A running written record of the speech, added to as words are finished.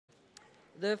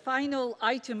The final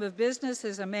item of business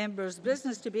is a members'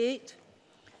 business debate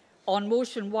on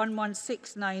motion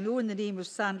 11690 in the name of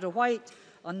Sandra White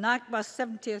on Nakba's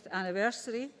 70th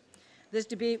anniversary. This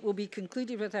debate will be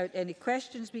concluded without any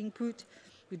questions being put.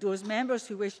 Would those members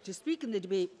who wish to speak in the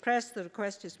debate press the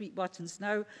request to speak buttons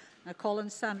now. I call on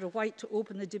Sandra White to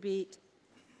open the debate.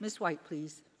 Ms White,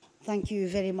 please. Thank you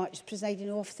very much,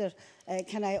 Presiding Officer.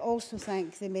 Can I also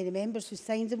thank the many members who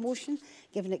signed the motion,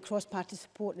 giving it cross-party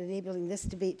support and enabling this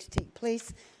debate to take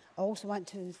place. I also want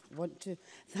to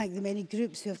thank the many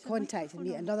groups who have contacted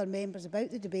me and other members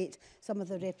about the debate. Some of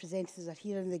the representatives are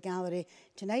here in the gallery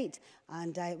tonight,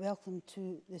 and I welcome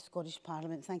to the Scottish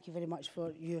Parliament. Thank you very much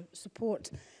for your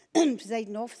support.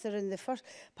 Presiding Officer, in the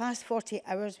past 48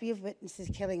 hours, we have witnessed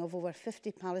the killing of over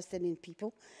 50 Palestinian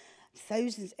people,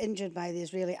 thousands injured by the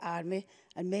Israeli army,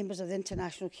 and members of the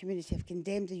international community have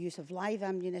condemned the use of live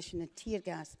ammunition and tear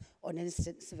gas on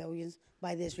innocent civilians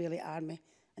by the Israeli army.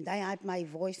 And I add my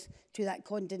voice to that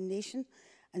condemnation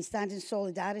and stand in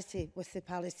solidarity with the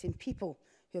Palestinian people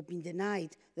who have been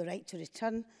denied the right to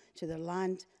return to their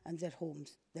land and their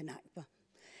homes, the Nakba.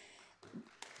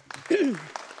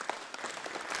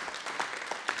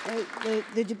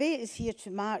 The debate is here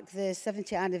to mark the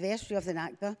 70th anniversary of the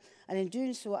Nakba, and in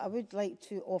doing so I would like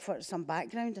to offer some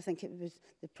background. I think it was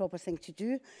the proper thing to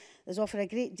do. There's often a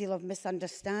great deal of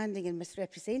misunderstanding and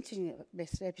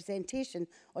misrepresentation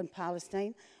on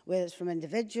Palestine, whether it's from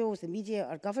individuals, the media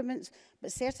or governments,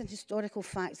 but certain historical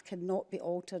facts cannot be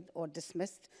altered or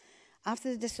dismissed. After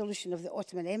the dissolution of the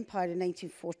Ottoman Empire in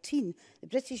 1914, the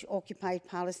British occupied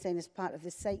Palestine as part of the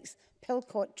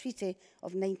Sykes-Picot Treaty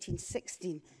of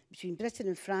 1916 between Britain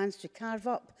and France to carve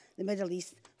up the Middle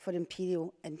East for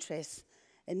imperial interests.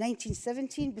 In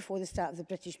 1917, before the start of the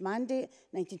British Mandate,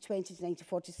 1920 to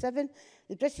 1947,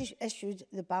 the British issued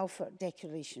the Balfour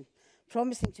Declaration,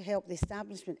 promising to help the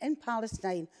establishment in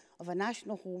Palestine of a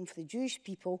national home for the Jewish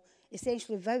people,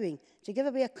 essentially vowing to give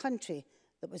away a country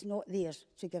that was not theirs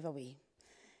to give away.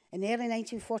 In early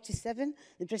 1947,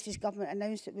 the British government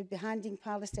announced it would be handing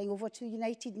Palestine over to the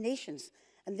United Nations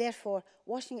and therefore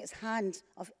washing its hands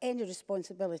of any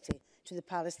responsibility to the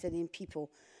Palestinian people.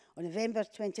 On November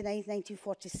 29,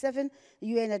 1947, the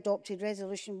UN adopted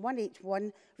Resolution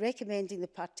 181 recommending the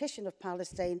partition of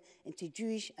Palestine into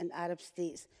Jewish and Arab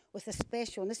states with a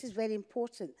special, and this is very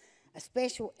important, a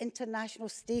special international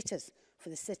status for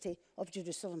the city of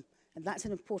Jerusalem. And that's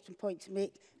an important point to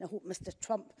make, and I hope Mr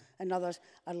Trump and others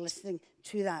are listening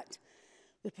to that.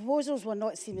 The proposals were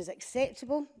not seen as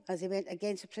acceptable, as they went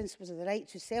against the principles of the right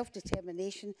to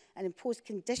self-determination and imposed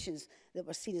conditions that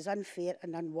were seen as unfair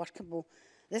and unworkable.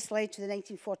 This led to the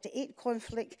 1948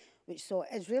 conflict, which saw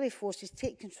Israeli forces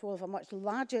take control of a much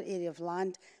larger area of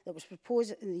land that was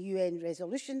proposed in the UN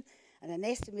resolution, and an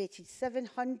estimated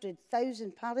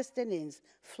 700,000 Palestinians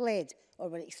fled or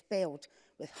were expelled,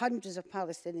 with hundreds of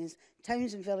Palestinians,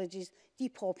 towns and villages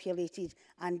depopulated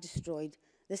and destroyed.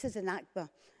 This is the Nakba,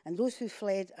 and those who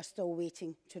fled are still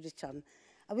waiting to return.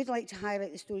 I would like to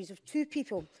highlight the stories of two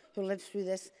people who lived through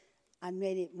this and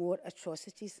many more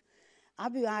atrocities.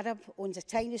 Abu Arab owns a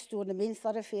tiny store in the main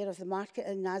thoroughfare of the market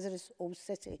in Nazareth's Old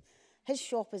City. His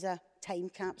shop is a time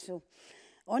capsule.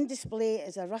 On display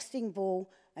is a rusting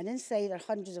bowl, and inside are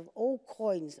hundreds of old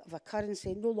coins of a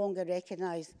currency no longer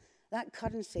recognised. That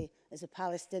currency is the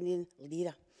Palestinian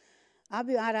lira.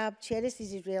 Abu Arab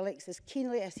cherishes his relics as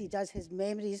keenly as he does his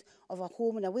memories of a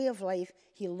home and a way of life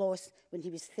he lost when he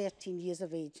was 13 years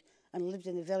of age and lived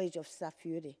in the village of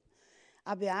Safuri.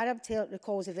 Abu Arab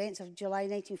recalls events of July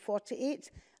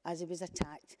 1948 as he was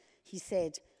attacked. He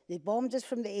said, "They bombed us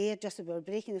from the air just as we were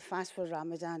breaking the fast for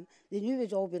Ramadan. They knew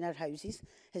we'd all be in our houses."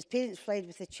 His parents fled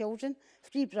with the children,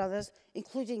 3 brothers,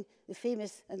 including the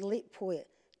famous and late poet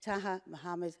Taha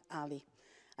Muhammad Ali,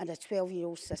 and a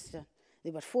 12-year-old sister. They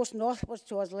were forced northwards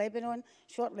towards Lebanon.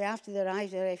 Shortly after they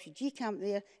arrived at a refugee camp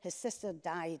there, his sister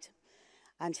died,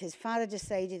 and his father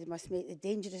decided he must make the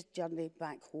dangerous journey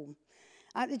back home.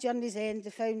 At the journey's end,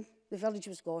 they found the village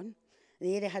was gone.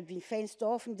 The area had been fenced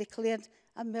off and declared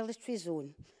a military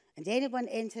zone, and anyone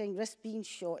entering risked being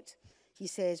shot. He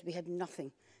says, "We had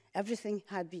nothing. Everything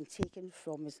had been taken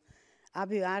from us."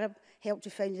 Abu Arab helped to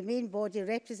found the main body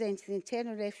representing the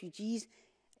internal refugees,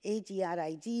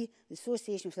 ADRID, the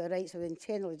Association for the Rights of the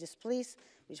Internally Displaced,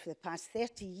 which for the past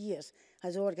 30 years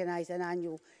has organised an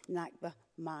annual Nakba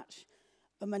March.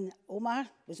 Omar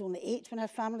was only 8 when her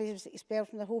family was expelled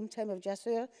from their hometown of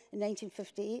Jasur in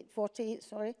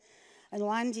 1948, and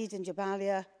landed in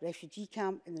Jabalia refugee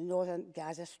camp in the northern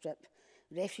Gaza Strip.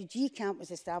 The refugee camp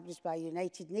was established by a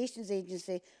United Nations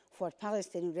agency for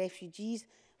Palestinian refugees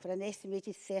for an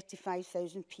estimated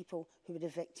 35,000 people who were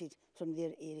evicted from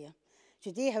their area.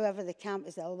 Today, however, the camp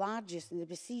is the largest in the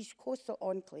besieged coastal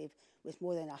enclave, with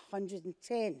more than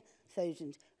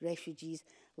 110,000 refugees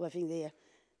living there.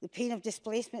 The pain of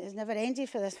displacement has never ended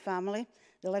for this family.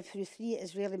 They lived through 3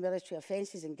 Israeli military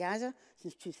offences in Gaza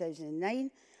since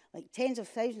 2009. Like tens of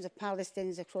thousands of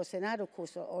Palestinians across the narrow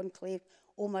coastal enclave,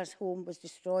 Omar's home was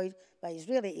destroyed by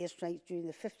Israeli airstrikes during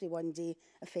the 51-day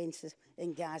offensive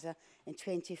in Gaza in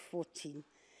 2014.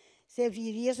 Several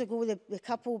years ago, the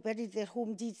couple buried their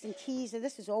home deeds and keys, and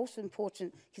this is also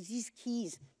important because these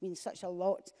keys mean such a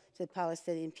lot to the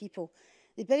Palestinian people.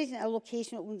 They buried it in a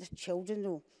location only their children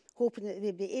know, hoping that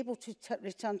they'd be able to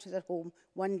return to their home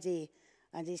one day.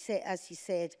 And he said, as he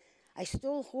said, "I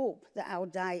still hope that I'll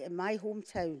die in my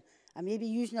hometown. I may be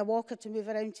using a walker to move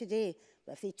around today,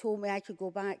 but if they told me I could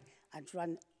go back, I'd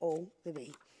run all the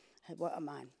way." What a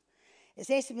man. It's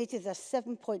estimated there's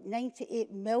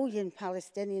 7.98 million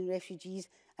Palestinian refugees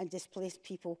and displaced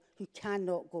people who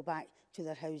cannot go back to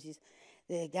their houses.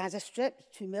 The Gaza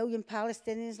Strip, 2 million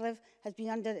Palestinians live, has been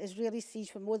under Israeli siege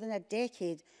for more than a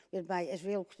decade, whereby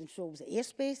Israel controls the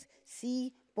airspace,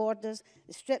 sea, borders.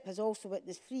 The Strip has also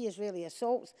witnessed 3 Israeli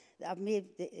assaults that have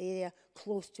made the area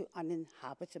close to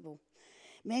uninhabitable.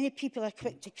 Many people are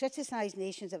quick to criticise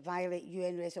nations that violate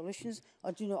UN resolutions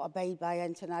or do not abide by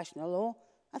international law.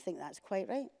 I think that's quite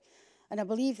right. And I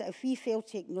believe that if we fail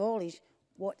to acknowledge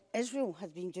what Israel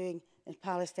has been doing in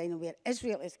Palestine and where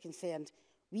Israel is concerned,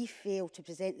 we fail to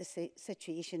present the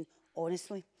situation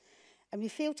honestly. And we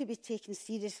fail to be taken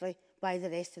seriously by the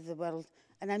rest of the world.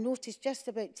 And I noticed just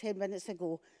about 10 minutes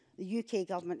ago, the UK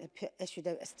government had issued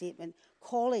out a statement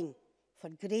calling for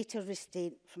greater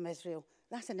restraint from Israel.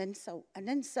 That's an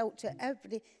insult to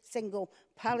every single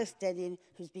Palestinian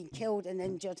who's been killed and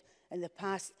injured in the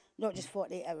past, not just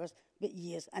 48 hours, but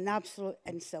years. An absolute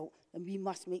insult. And we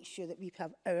must make sure that we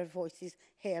have our voices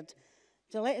heard.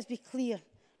 So let us be clear,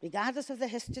 regardless of the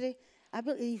history, I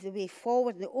believe the way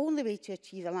forward, and the only way to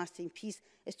achieve a lasting peace,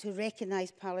 is to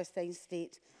recognise Palestine's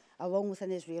state, along with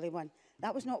an Israeli one.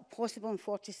 That was not possible in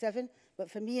 1947, but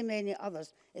for me and many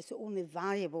others, it's the only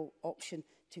viable option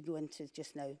to go into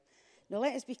just now. Now,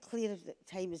 let us be clear that the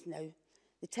time is now.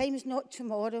 The time is not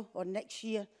tomorrow or next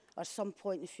year or some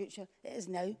point in the future. It is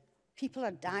now. People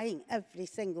are dying every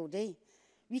single day.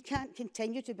 We can't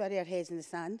continue to bury our heads in the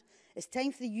sand. It's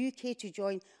time for the UK to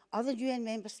join other UN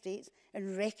member states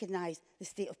and recognise the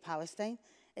state of Palestine.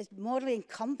 It's morally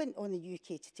incumbent on the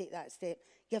UK to take that step,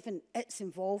 given its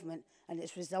involvement and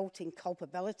its resulting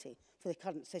culpability for the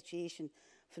current situation.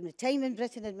 From the time when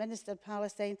Britain administered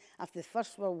Palestine after the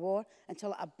First World War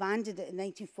until it abandoned it in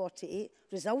 1948,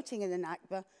 resulting in the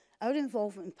Nakba, our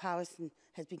involvement in Palestine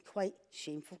has been quite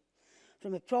shameful.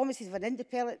 From the promises of an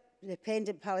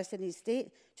independent Palestinian state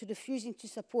to refusing to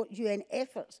support UN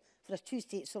efforts for a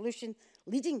two-state solution,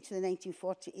 leading to the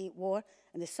 1948 war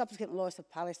and the subsequent loss of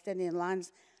Palestinian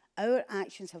lands, our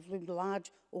actions have loomed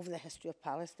large over the history of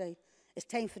Palestine. It's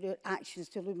time for our actions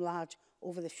to loom large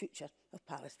over the future of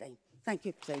Palestine. Thank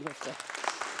you, President Officer.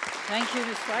 Thank you,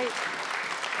 Ms. White.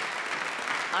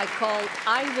 I call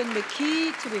Ivan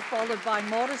McKee to be followed by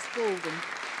Maurice Golden.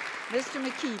 Mr.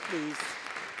 McKee, please.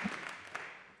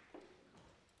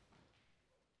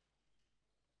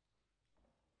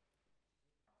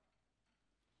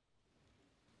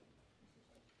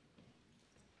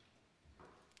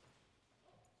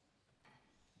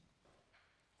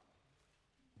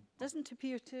 Doesn't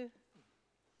appear to.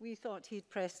 We thought he'd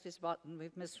pressed his button.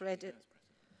 We've misread it.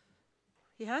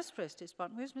 He has pressed his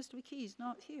button. Where's Mr. McKee? He's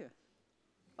not here.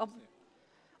 Oh,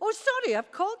 sorry,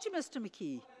 I've called you Mr.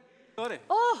 McKee. Sorry.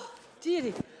 Oh,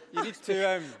 dearie. You need to...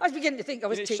 I was beginning to think I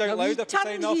was taking a wee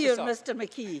turn here, Mr.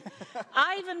 McKee.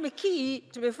 Ivan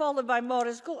McKee to be followed by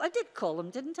Maurice Gold. I did call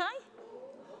him, didn't I?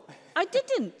 I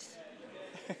didn't.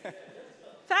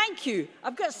 Thank you.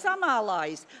 I've got some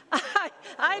allies.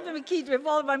 Ivan McKee to be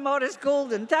followed by Maurice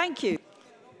Golden. Thank you.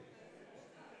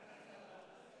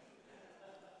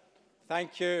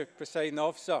 Thank you, Presiding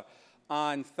Officer.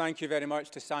 And thank you very much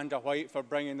to Sandra White for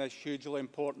bringing this hugely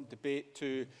important debate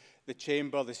to the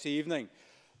Chamber this evening.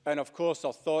 And of course,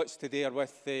 our thoughts today are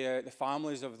with the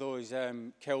families of those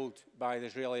killed by the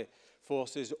Israeli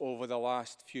forces over the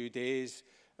last few days.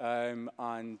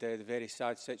 And the very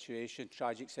sad situation,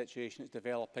 tragic situation that's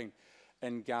developing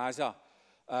in Gaza.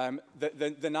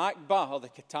 The Nakba, or the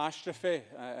catastrophe,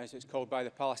 as it's called by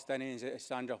the Palestinians, as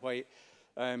Sandra White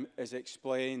as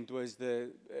explained, was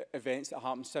the events that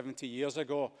happened 70 years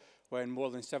ago when more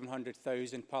than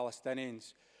 700,000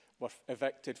 Palestinians were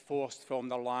evicted, forced from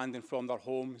their land and from their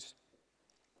homes.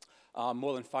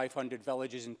 More than 500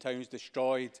 villages and towns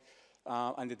destroyed,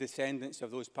 and the descendants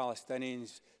of those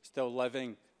Palestinians still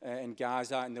living in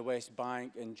Gaza, in the West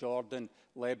Bank, in Jordan,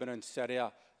 Lebanon,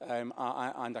 Syria,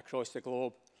 and across the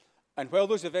globe. And while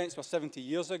those events were 70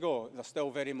 years ago, they're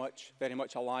still very much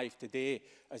alive today,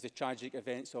 as the tragic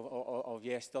events of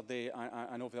yesterday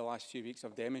and over the last few weeks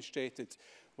have demonstrated,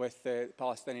 with the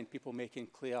Palestinian people making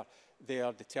clear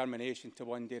their determination to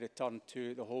one day return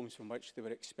to the homes from which they were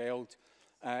expelled.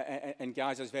 And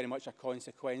Gaza is very much a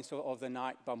consequence of the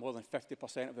Nakba. More than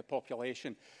 50% of the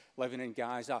population living in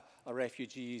Gaza are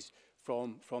refugees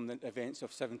from the events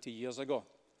of 70 years ago.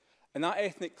 And that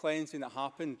ethnic cleansing that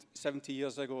happened 70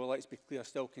 years ago, let's be clear,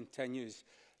 still continues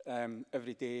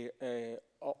every day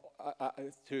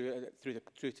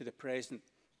through to the present.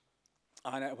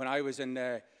 And when I was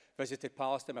visited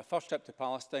Palestine, my first trip to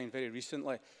Palestine very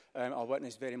recently, I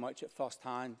witnessed very much at first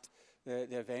hand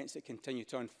the events that continue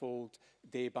to unfold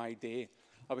day by day.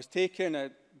 I was taken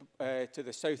to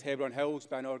the South Hebron Hills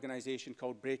by an organisation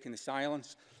called Breaking the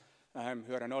Silence,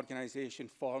 who are an organisation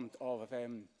formed of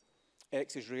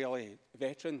ex-Israeli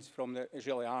veterans from the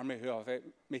Israeli army who are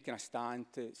making a stand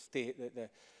to state that the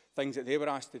things that they were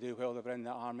asked to do while they were in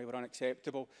the army were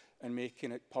unacceptable, and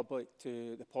making it public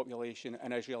to the population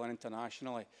in Israel and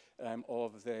internationally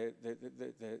of the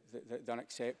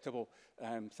unacceptable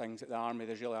things that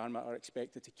the Israeli army are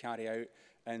expected to carry out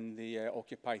in the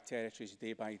occupied territories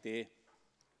day by day.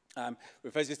 We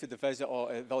visited the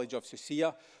village of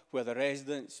Susia, where the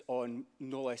residents on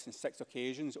no less than 6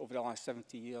 occasions over the last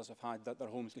 70 years have had their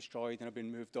homes destroyed and have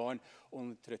been moved on,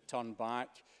 only to return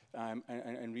back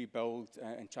and rebuild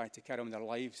and try to carry on their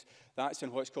lives. That's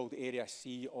in what's called Area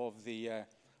C of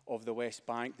the West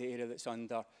Bank, the area that's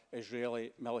under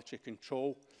Israeli military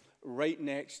control. Right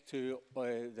next to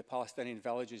the Palestinian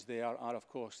villages there are, of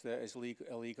course, the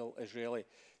illegal Israeli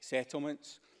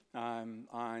settlements.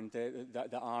 And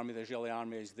the Israeli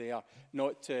army is there,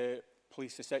 not to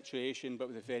police the situation, but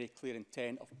with a very clear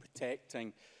intent of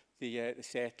protecting the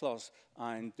settlers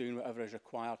and doing whatever is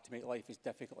required to make life as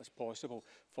difficult as possible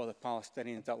for the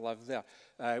Palestinians that live there.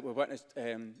 We witnessed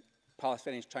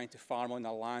Palestinians trying to farm on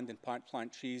their land and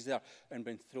plant trees there and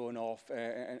been thrown off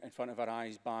in front of our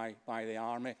eyes by the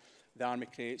army. The army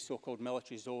creates so-called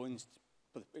military zones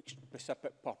for the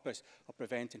specific purpose of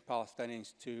preventing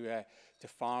Palestinians to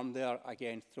farm there,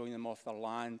 again throwing them off their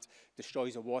land,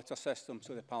 destroys the water system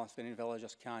so the Palestinian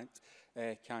villagers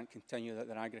can't continue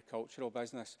their agricultural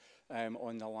business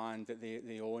on the land that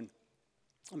they own.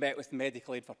 I met with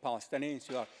Medical Aid for Palestinians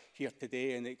who are here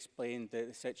today, and they explained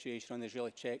the situation on the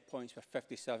Israeli checkpoints where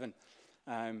 57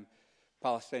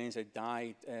 Palestinians had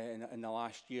died in the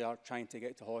last year trying to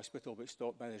get to hospital, but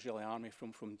stopped by the Israeli army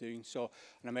from doing so.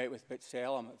 And I met with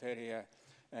B'Tselem, a very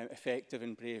effective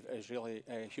and brave Israeli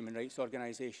human rights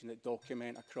organisation that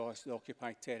document across the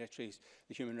occupied territories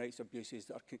the human rights abuses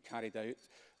that are carried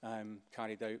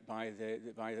out by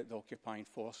the occupying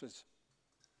forces.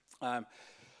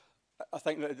 I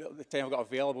think that the time I've got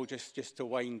available, just to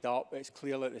wind up, it's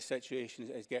clear that the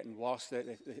situation is getting worse.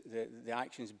 The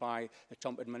actions by the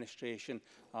Trump administration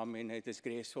are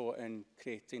disgraceful in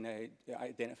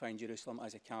identifying Jerusalem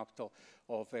as a capital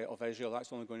of Israel.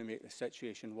 That's only going to make the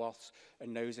situation worse.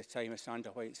 And now is the time, as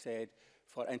Sandra White said,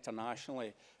 for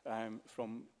internationally,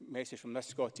 from message from this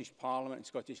Scottish Parliament and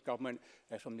Scottish Government,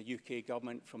 from the UK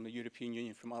Government, from the European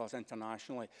Union, from others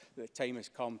internationally, that the time has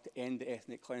come to end the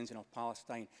ethnic cleansing of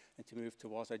Palestine and to move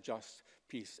towards a just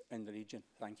peace in the region.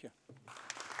 Thank you.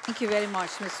 Thank you very much,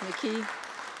 Mr McKee.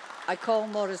 I call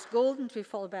Maurice Golden to be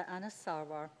followed by Anna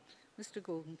Sarwar. Mr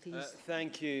Golden, please.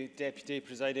 Thank you, Deputy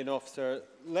Presiding Officer.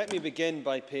 Let me begin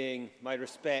by paying my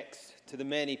respects to the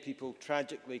many people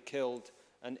tragically killed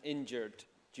and injured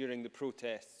during the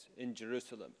protests in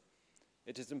Jerusalem.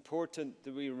 It is important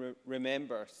that we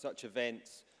remember such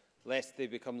events lest they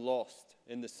become lost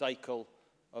in the cycle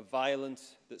of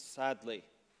violence that sadly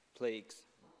plagues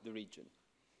the region.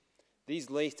 These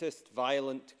latest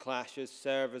violent clashes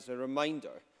serve as a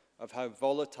reminder of how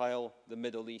volatile the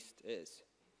Middle East is.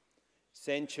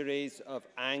 Centuries of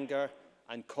anger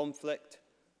and conflict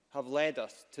have led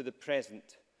us to the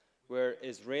present, where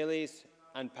Israelis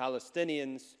and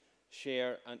Palestinians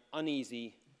share an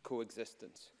uneasy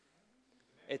coexistence.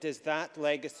 It is that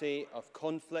legacy of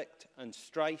conflict and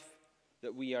strife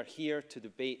that we are here to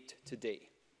debate today.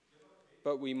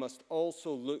 But we must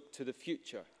also look to the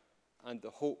future and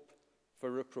the hope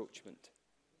for rapprochement.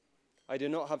 I do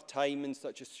not have time in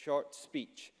such a short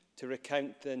speech to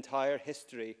recount the entire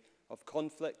history of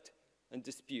conflict and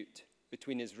dispute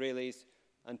between Israelis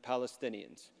and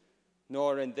Palestinians,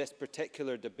 nor in this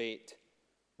particular debate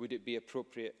would it be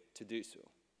appropriate to do so.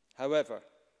 However,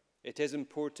 it is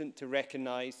important to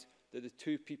recognise that the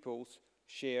two peoples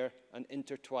share an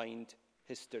intertwined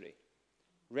history.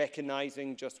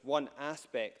 recognising just one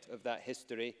aspect of that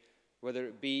history, whether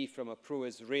it be from a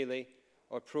pro-Israeli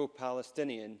or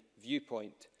pro-Palestinian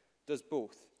viewpoint, does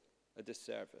both a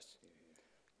disservice.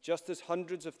 Just as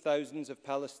hundreds of thousands of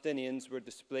Palestinians were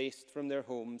displaced from their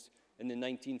homes in the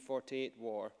 1948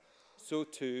 war, so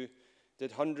too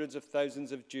did hundreds of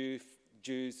thousands of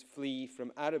Jews flee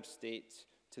from Arab states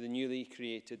to the newly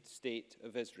created State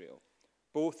of Israel.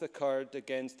 Both occurred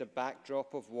against a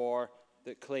backdrop of war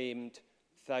that claimed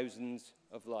thousands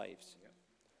of lives.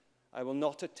 I will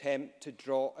not attempt to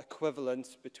draw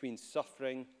equivalence between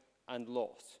suffering and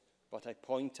loss, but I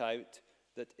point out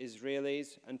that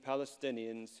Israelis and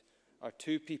Palestinians are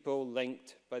two people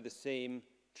linked by the same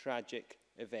tragic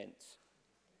events.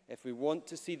 If we want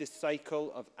to see the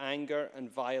cycle of anger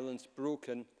and violence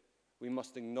broken, we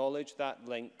must acknowledge that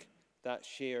link, that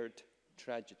shared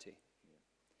tragedy.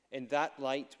 In that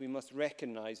light, we must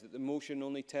recognise that the motion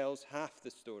only tells half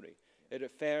the story. It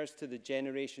refers to the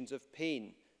generations of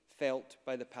pain felt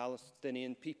by the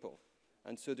Palestinian people,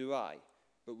 and so do I.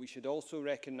 But we should also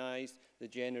recognise the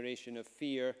generation of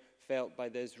fear felt by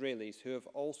the Israelis, who have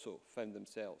also found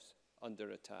themselves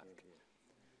under attack.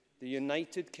 The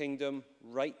United Kingdom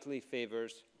rightly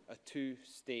favours a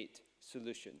two-state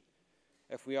solution.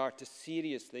 If we are to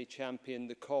seriously champion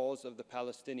the cause of the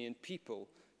Palestinian people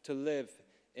to live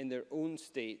in their own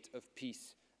state of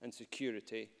peace and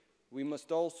security, we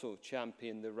must also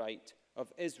champion the right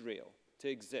of Israel to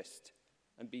exist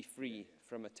and be free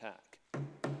from attack.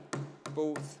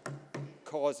 Both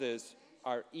causes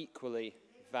are equally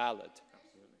valid.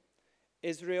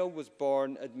 Israel was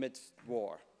born amidst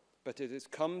war, but it has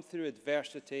come through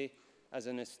adversity as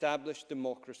an established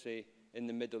democracy in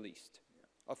the Middle East.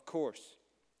 Of course,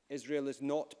 Israel is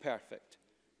not perfect,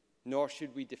 nor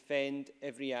should we defend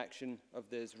every action of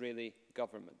the Israeli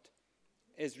government.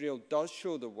 Israel does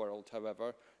show the world,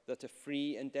 however, that a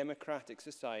free and democratic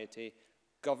society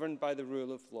governed by the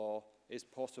rule of law is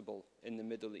possible in the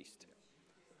Middle East.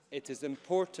 It is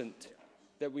important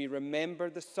that we remember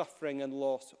the suffering and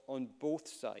loss on both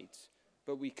sides,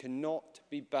 but we cannot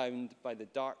be bound by the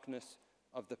darkness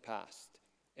of the past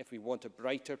if we want a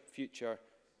brighter future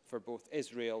for both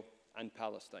Israel and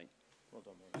Palestine. Well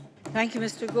done, Thank you,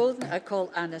 Mr. Golden. I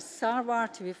call Anna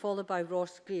Sarwar to be followed by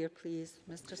Ross Greer, please.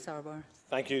 Mr. Sarwar.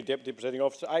 Thank you, Deputy Presiding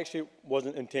Officer. I actually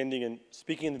wasn't intending in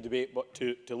speaking in the debate, but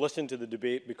to listen to the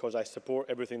debate, because I support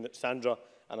everything that Sandra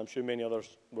and I'm sure many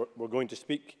others were going to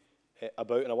speak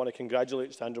about. And I want to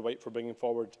congratulate Sandra White for bringing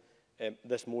forward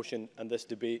this motion and this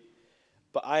debate.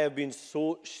 But I have been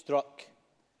so struck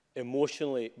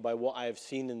emotionally by what I have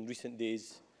seen in recent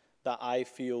days that I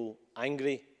feel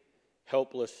angry,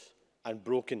 helpless and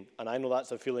broken. And I know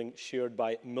that's a feeling shared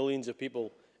by millions of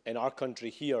people in our country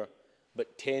here,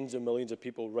 but tens of millions of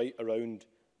people right around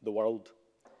the world.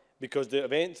 Because the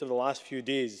events of the last few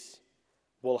days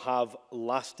will have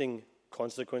lasting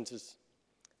consequences.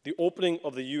 The opening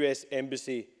of the US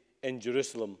Embassy in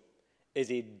Jerusalem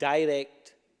is a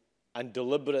direct and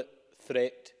deliberate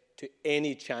threat to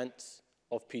any chance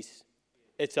of peace.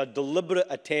 It's a deliberate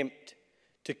attempt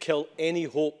to kill any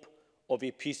hope of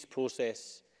a peace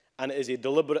process, and it is a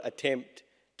deliberate attempt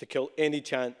to kill any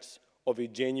chance of a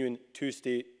genuine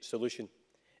two-state solution.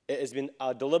 It has been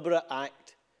a deliberate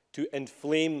act to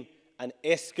inflame and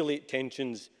escalate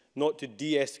tensions, not to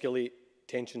de-escalate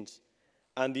tensions.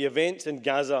 And the events in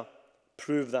Gaza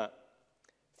prove that.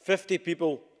 50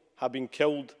 people have been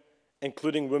killed,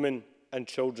 including women and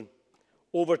children.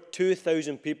 Over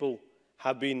 2,000 people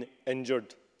have been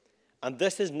injured. And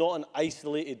this is not an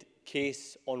isolated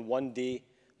case on one day.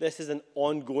 This is an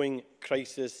ongoing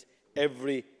crisis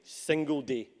every single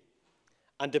day.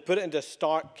 And to put it into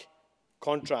stark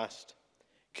contrast,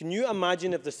 can you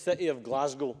imagine if the city of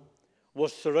Glasgow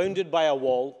was surrounded by a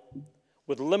wall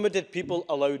with limited people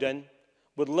allowed in,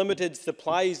 with limited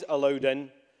supplies allowed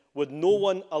in, with no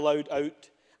one allowed out,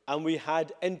 and we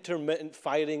had intermittent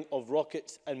firing of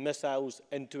rockets and missiles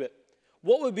into it?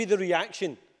 What would be the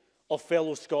reaction of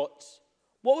fellow Scots?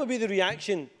 What would be the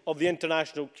reaction of the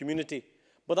international community?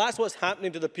 But that's what's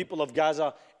happening to the people of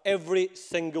Gaza every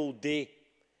single day.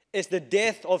 It's the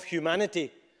death of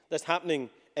humanity that's happening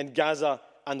in Gaza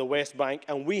and the West Bank,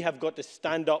 and we have got to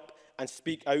stand up and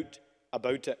speak out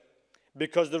about it.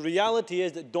 Because the reality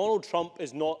is that Donald Trump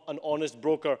is not an honest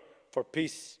broker for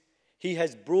peace. He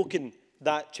has broken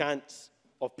that chance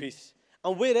of peace.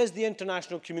 And where is the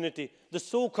international community? The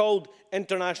so-called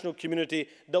international community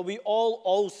that we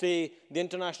all say the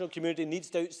international community needs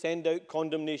to send out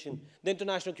condemnation. The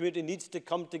international community needs to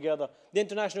come together. The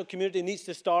international community needs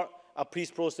to start a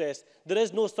peace process. There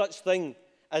is no such thing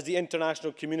as the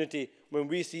international community when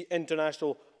we see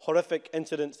international horrific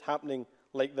incidents happening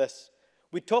like this.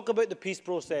 We talk about the peace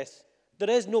process. There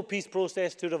is no peace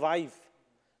process to revive.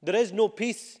 There is no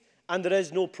peace and there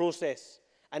is no process.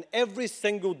 And every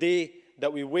single day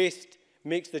that we waste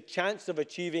makes the chance of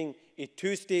achieving a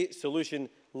two-state solution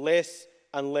less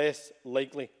and less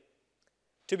likely.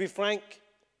 To be frank,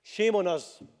 shame on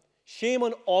us. Shame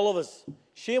on all of us.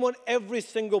 Shame on every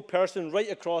single person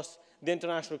right across the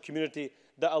international community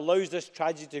that allows this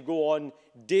tragedy to go on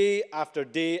day after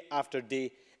day after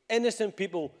day. Innocent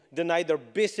people denied their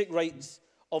basic rights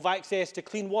of access to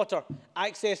clean water,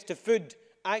 access to food,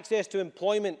 access to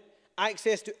employment,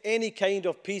 access to any kind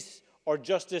of peace or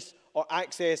justice or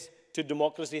access to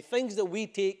democracy, things that we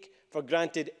take for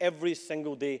granted every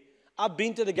single day. I've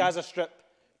been to the Gaza Strip.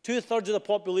 2/3 of the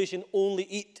population only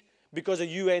eat because of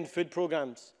UN food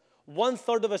programs.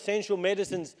 1/3 of essential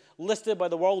medicines listed by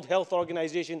the World Health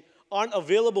Organization aren't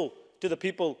available to the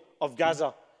people of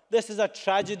Gaza. This is a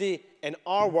tragedy in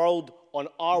our world, on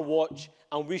our watch,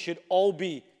 and we should all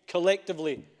be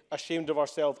collectively ashamed of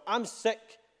ourselves. I'm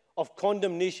sick of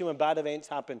condemnation when bad events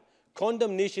happen.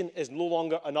 Condemnation is no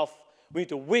longer enough. We need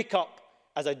to wake up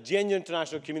as a genuine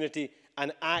international community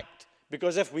and act,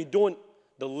 because if we don't,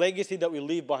 the legacy that we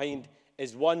leave behind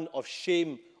is one of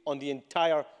shame on the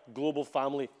entire global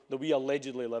family that we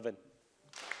allegedly live in.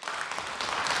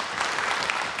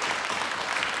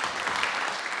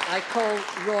 I call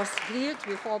Ross Greer to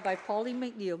be followed by Pauline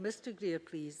McNeill. Mr Greer,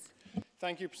 please.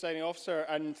 Thank you, Presiding Officer,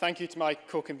 and thank you to my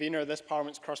co-convener of this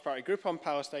Parliament's cross-party group on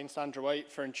Palestine, Sandra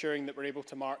White, for ensuring that we're able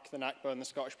to mark the Nakba in the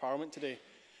Scottish Parliament today.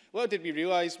 Little did we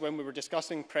realise when we were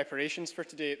discussing preparations for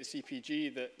today at the CPG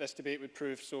that this debate would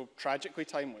prove so tragically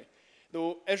timely.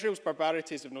 Though Israel's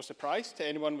barbarity is of no surprise to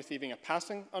anyone with even a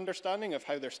passing understanding of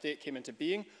how their state came into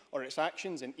being or its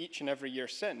actions in each and every year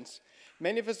since,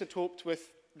 many of us had hoped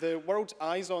with the world's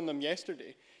eyes on them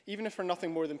yesterday, even if for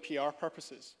nothing more than PR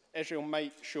purposes, Israel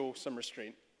might show some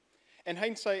restraint. In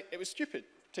hindsight, it was stupid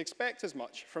to expect as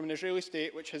much from an Israeli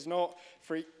state which has not,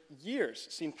 for years,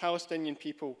 seen Palestinian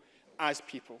people as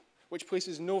people, which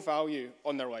places no value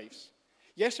on their lives.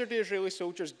 Yesterday, Israeli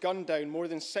soldiers gunned down more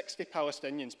than 60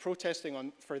 Palestinians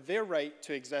protesting for their right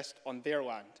to exist on their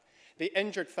land. They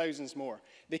injured thousands more.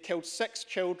 They killed 6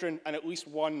 children and at least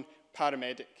 1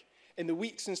 paramedic. In the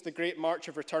week since the Great March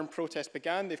of Return protest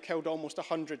began, they've killed almost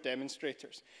 100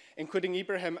 demonstrators, including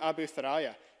Ibrahim Abu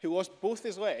Tharaya, who lost both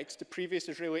his legs to previous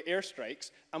Israeli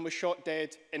airstrikes and was shot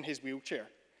dead in his wheelchair.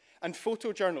 And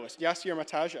photojournalist Yasser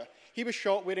Mataja, he was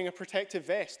shot wearing a protective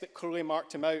vest that clearly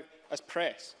marked him out as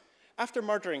press. After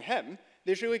murdering him,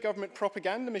 the Israeli government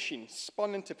propaganda machine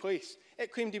spun into place.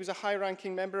 It claimed he was a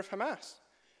high-ranking member of Hamas.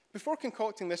 Before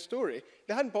concocting this story,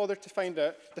 they hadn't bothered to find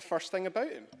out the first thing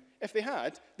about him. If they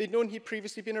had, they'd known he'd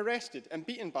previously been arrested and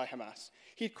beaten by Hamas.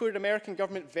 He'd cleared American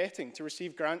government vetting to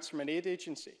receive grants from an aid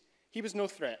agency. He was no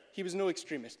threat. He was no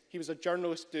extremist. He was a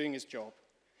journalist doing his job.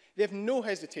 They have no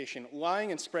hesitation lying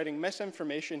and spreading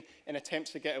misinformation in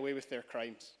attempts to get away with their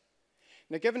crimes.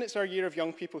 Now, given it's our year of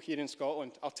young people here in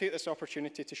Scotland, I'll take this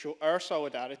opportunity to show our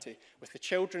solidarity with the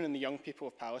children and the young people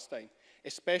of Palestine,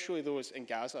 especially those in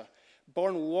Gaza,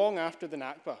 born long after the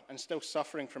Nakba and still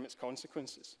suffering from its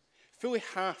consequences. Fully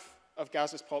half of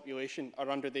Gaza's population are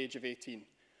under the age of 18.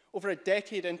 Over a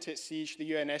decade into its siege, the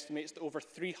UN estimates that over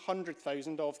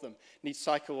 300,000 of them need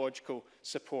psychological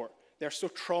support. They are so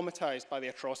traumatized by the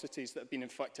atrocities that have been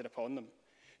inflicted upon them.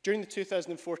 During the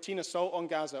 2014 assault on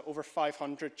Gaza, over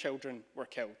 500 children were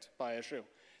killed by Israel.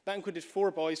 That included 4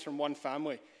 boys from one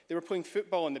family. They were playing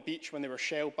football on the beach when they were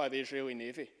shelled by the Israeli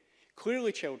Navy.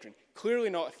 Clearly children, clearly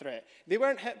not a threat. They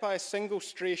weren't hit by a single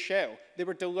stray shell. They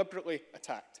were deliberately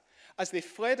attacked. As they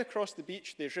fled across the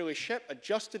beach, the Israeli ship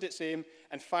adjusted its aim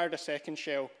and fired a second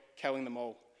shell, killing them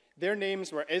all. Their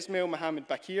names were Ismail Mohammed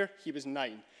Bakir, he was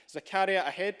 9. Zakaria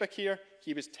Ahed Bakir,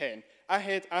 he was 10.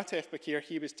 Ahed Atef Bakir,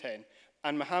 he was 10.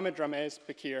 And Mohammed Ramez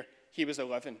Bakir, he was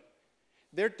 11.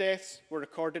 Their deaths were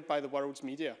recorded by the world's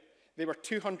media. They were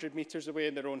 200 metres away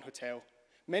in their own hotel.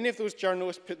 Many of those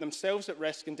journalists put themselves at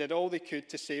risk and did all they could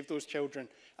to save those children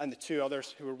and the 2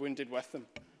 others who were wounded with them.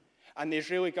 And the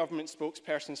Israeli government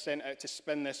spokesperson sent out to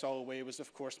spin this all away was,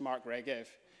 of course, Mark Regev,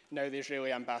 now the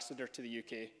Israeli ambassador to the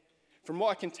UK. From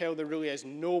what I can tell, there really is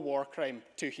no war crime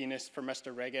too heinous for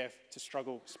Mr. Regev to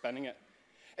struggle spinning it.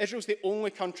 Israel's the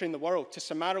only country in the world to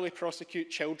summarily prosecute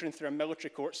children through a military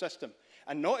court system.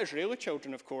 And not Israeli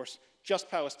children, of course,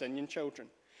 just Palestinian children.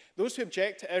 Those who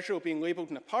object to Israel being labelled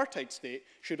an apartheid state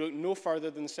should look no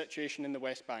further than the situation in the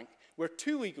West Bank, where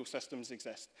 2 legal systems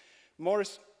exist.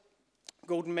 Maurice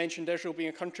Golden mentioned Israel being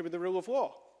a country with the rule of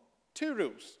law. 2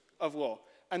 rules of law.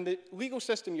 And the legal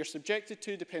system you're subjected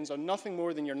to depends on nothing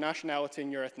more than your nationality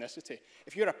and your ethnicity.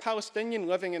 If you're a Palestinian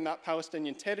living in that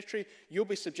Palestinian territory, you'll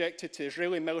be subjected to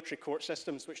Israeli military court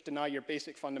systems which deny your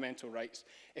basic fundamental rights.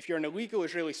 If you're an illegal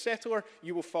Israeli settler,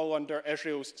 you will fall under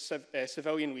Israel's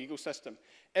civilian legal system.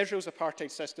 Israel's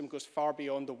apartheid system goes far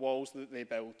beyond the walls that they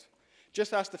build.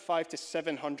 Just ask the 500 to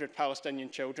 700 Palestinian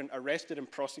children arrested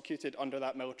and prosecuted under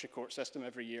that military court system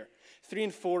every year. 3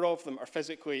 in 4 of them are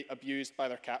physically abused by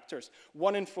their captors.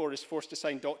 1 in 4 is forced to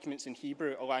sign documents in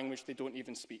Hebrew, a language they don't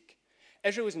even speak.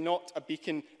 Israel is not a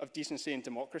beacon of decency and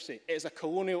democracy. It is a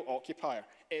colonial occupier.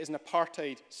 It is an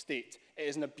apartheid state. It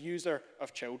is an abuser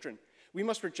of children. We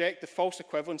must reject the false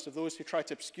equivalence of those who try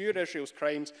to obscure Israel's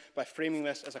crimes by framing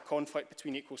this as a conflict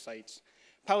between equal sides.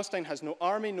 Palestine has no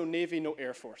army, no navy, no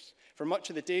air force. For much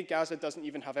of the day, Gaza doesn't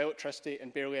even have electricity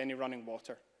and barely any running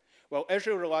water. While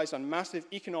Israel relies on massive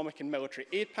economic and military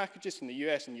aid packages from the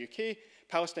US and UK,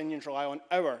 Palestinians rely on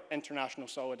our international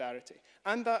solidarity,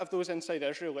 and that of those inside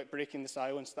Israel, like Breaking the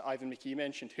Silence that Ivan McKee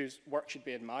mentioned, whose work should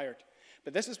be admired.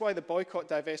 But this is why the boycott,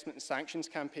 divestment and sanctions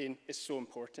campaign is so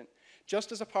important.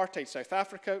 Just as apartheid South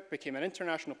Africa became an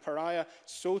international pariah,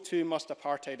 so too must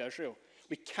apartheid Israel.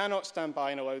 We cannot stand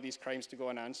by and allow these crimes to go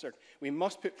unanswered. We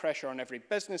must put pressure on every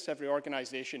business, every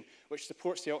organisation which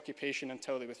supports the occupation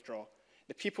until they withdraw.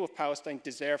 The people of Palestine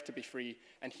deserve to be free,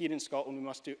 and here in Scotland we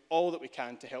must do all that we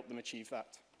can to help them achieve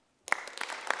that.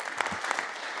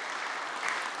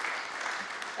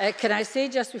 Can I say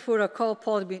just before I call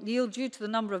Paul McNeill, due to the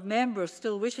number of members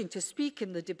still wishing to speak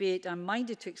in the debate, I'm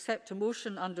minded to accept a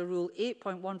motion under Rule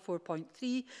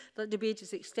 8.14.3 that debate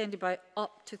is extended by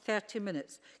up to 30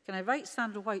 minutes. Can I invite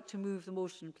Sandra White to move the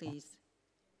motion, please?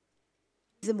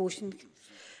 The motion.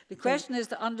 The question is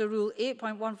that under Rule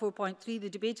 8.14.3 the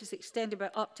debate is extended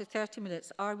by up to 30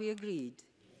 minutes. Are we agreed?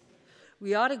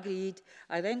 We are agreed.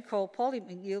 I then call Pauline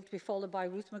McNeill to be followed by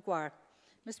Ruth Maguire.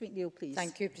 Ms McNeill, please.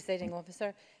 Thank you, Presiding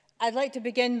Officer. I'd like to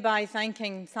begin by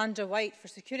thanking Sandra White for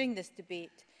securing this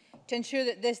debate to ensure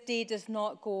that this day does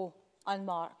not go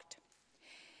unmarked.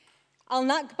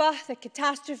 Al-Nakba, the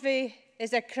catastrophe,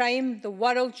 is a crime the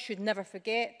world should never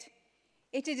forget.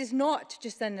 It is not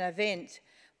just an event,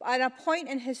 but a point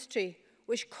in history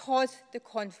which caused the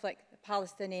conflict, the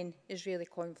Palestinian-Israeli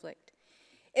conflict.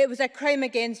 It was a crime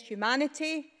against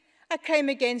humanity, a crime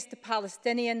against the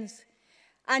Palestinians,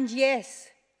 and yes,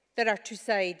 there are two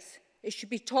sides. It should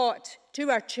be taught to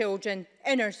our children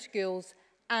in our schools,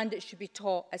 and it should be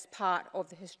taught as part of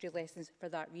the history lessons for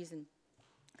that reason.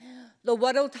 The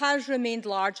world has remained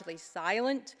largely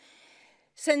silent,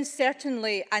 since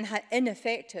certainly and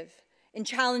ineffective in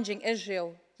challenging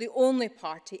Israel, the only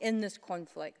party in this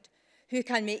conflict who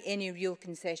can make any real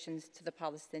concessions to the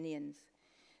Palestinians.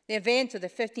 The event of the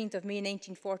 15th of May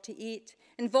 1948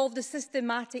 involved the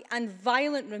systematic and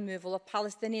violent removal of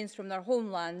Palestinians from their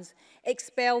homelands,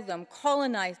 expelled them,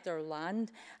 colonised their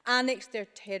land, annexed their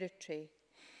territory.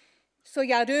 So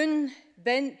Yaroun,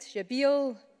 Bint,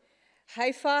 Jabil,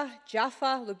 Haifa,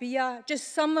 Jaffa, Lubia,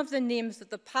 just some of the names of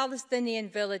the Palestinian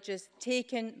villages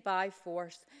taken by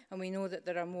force, and we know that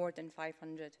there are more than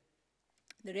 500.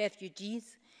 The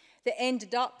refugees that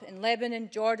ended up in Lebanon,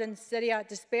 Jordan, Syria,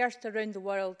 dispersed around the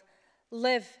world,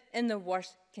 live in the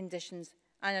worst conditions,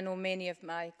 and I know many of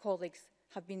my colleagues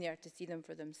have been there to see them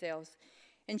for themselves.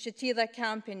 In Shatila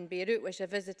camp in Beirut, which I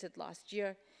visited last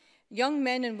year, young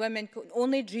men and women can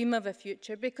only dream of a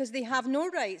future because they have no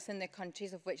rights in the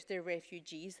countries of which they're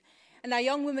refugees. And a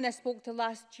young woman I spoke to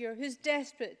last year who's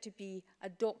desperate to be a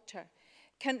doctor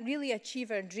can't really achieve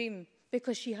her dream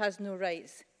because she has no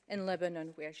rights in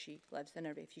Lebanon, where she lives in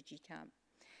a refugee camp.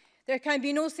 There can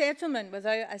be no settlement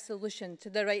without a solution to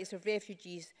the rights of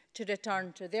refugees to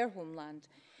return to their homeland.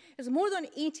 As more than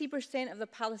 80% of the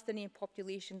Palestinian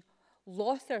population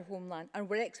lost their homeland and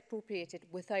were expropriated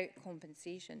without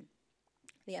compensation.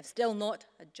 They have still not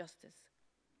had justice.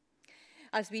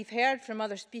 As we've heard from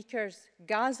other speakers,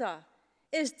 Gaza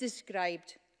is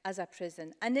described as a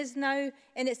prison and is now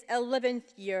in its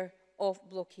 11th year of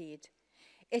blockade.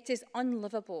 It is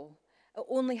unlivable. It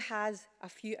only has a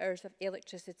few hours of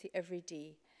electricity every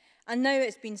day. And now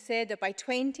it's been said that by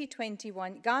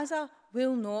 2021, Gaza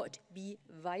will not be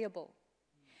viable.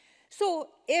 So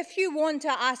if you want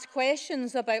to ask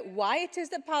questions about why it is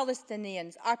that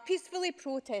Palestinians are peacefully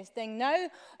protesting now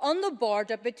on the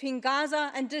border between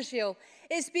Gaza and Israel,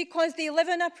 it's because they live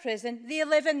in a prison, they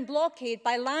live in blockade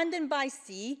by land and by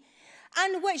sea,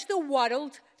 and which the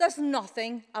world does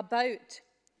nothing about.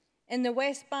 In the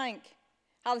West Bank,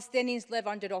 Palestinians live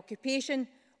under occupation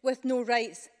with no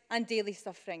rights and daily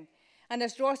suffering. And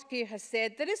as Ross Greer has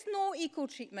said, there is no equal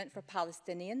treatment for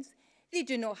Palestinians. They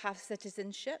do not have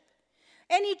citizenship.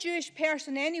 Any Jewish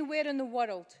person anywhere in the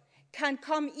world can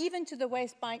come even to the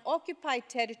West Bank occupied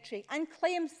territory and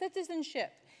claim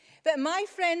citizenship. But my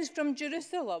friends from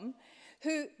Jerusalem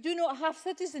who do not have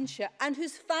citizenship and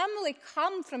whose family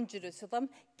come from Jerusalem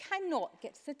cannot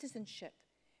get citizenship.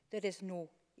 There is no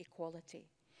equality.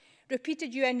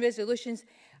 Repeated UN resolutions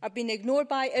are being ignored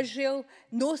by Israel.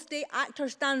 No state actor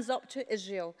stands up to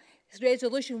Israel.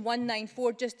 Resolution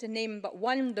 194, just to name but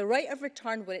one, the right of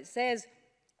return, where it says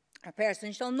a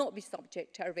person shall not be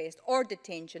subject to arrest or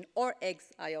detention or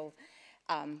exile.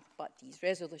 But these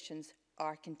resolutions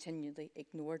are continually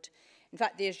ignored. In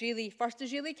fact, the first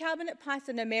Israeli cabinet passed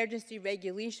an emergency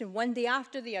regulation one day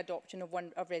after the adoption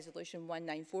of Resolution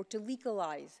 194 to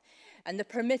legalise and the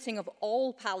permitting of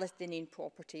all Palestinian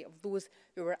property of those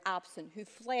who were absent, who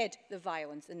fled the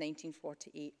violence in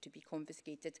 1948, to be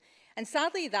confiscated. And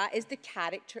sadly, that is the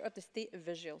character of the State of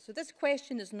Israel. So this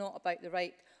question is not about the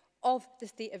right of the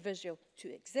State of Israel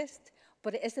to exist,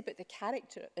 but it is about the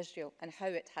character of Israel and how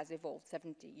it has evolved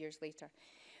 70 years later.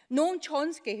 Noam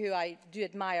Chomsky, who I do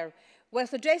admire,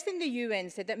 whilst addressing the UN,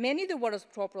 said that many of the world's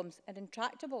problems are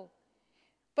intractable,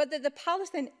 but that the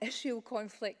Palestine-Israel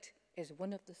conflict is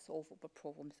one of the solvable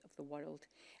problems of the world.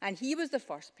 And he was the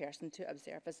first person to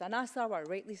observe, as Anas Sarwar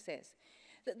rightly says,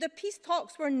 that the peace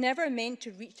talks were never meant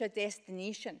to reach a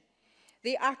destination.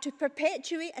 They are to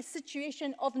perpetuate a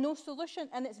situation of no solution,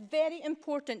 and it's very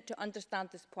important to understand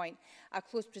this point. I'll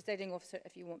close, Presiding Officer,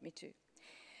 if you want me to.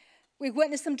 We've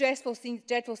witnessed some dreadful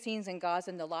scenes in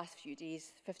Gaza in the last few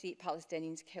days, 58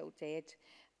 Palestinians killed dead.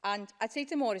 And I'd say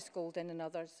to Maurice Golden and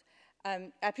others,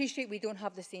 I appreciate we don't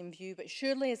have the same view, but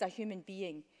surely as a human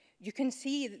being, you can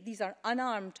see that these are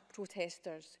unarmed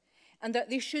protesters and that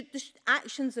the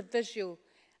actions of Israel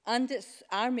and its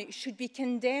army should be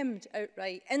condemned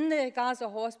outright. In the Gaza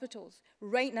hospitals,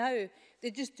 right now, they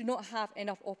just do not have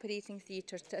enough operating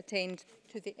theatres to attend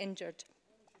to the injured.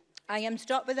 I am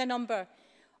struck with a number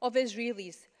of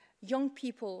Israelis, young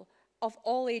people of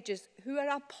all ages, who are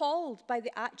appalled by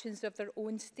the actions of their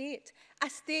own state,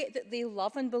 a state that they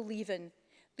love and believe in.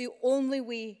 The only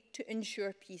way to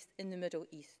ensure peace in the Middle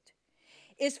East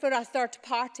is for a third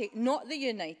party, not the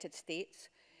United States,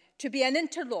 to be an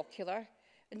interlocutor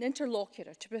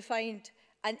to provide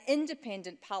an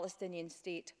independent Palestinian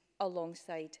state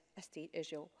alongside a state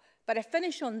Israel. But I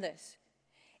finish on this.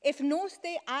 If no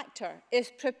state actor is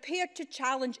prepared to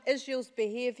challenge Israel's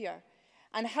behaviour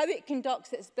and how it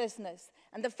conducts its business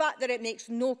and the fact that it makes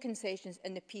no concessions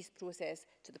in the peace process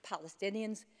to the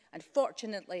Palestinians,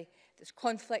 unfortunately, this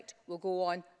conflict will go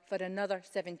on for another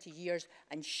 70 years,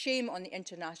 and shame on the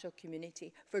international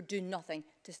community for doing nothing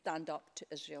to stand up to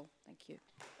Israel. Thank you.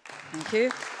 Thank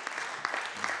you.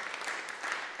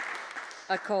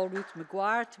 I call Ruth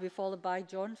Maguire to be followed by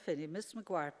John Finney. Ms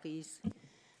Maguire, please.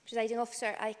 Presiding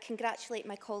Officer, I congratulate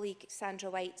my colleague Sandra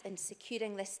White in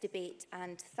securing this debate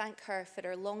and thank her for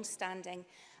her long-standing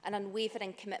and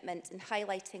unwavering commitment in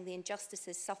highlighting the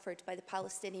injustices suffered by the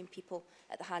Palestinian people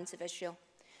at the hands of Israel.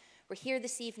 We're here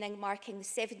this evening marking the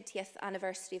 70th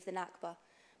anniversary of the Nakba,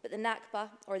 but the Nakba,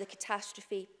 or the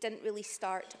catastrophe, didn't really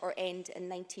start or end in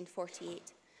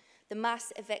 1948. The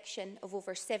mass eviction of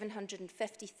over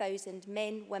 750,000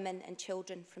 men, women and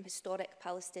children from historic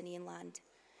Palestinian land.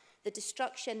 The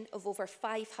destruction of over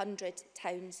 500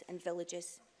 towns and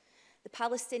villages. The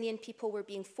Palestinian people were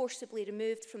being forcibly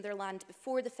removed from their land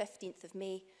before the 15th of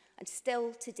May, and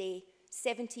still today,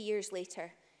 70 years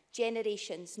later,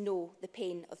 generations know the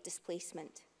pain of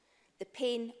displacement, the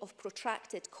pain of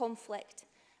protracted conflict,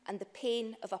 and the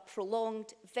pain of a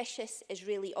prolonged, vicious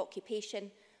Israeli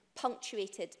occupation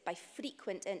punctuated by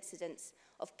frequent incidents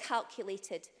of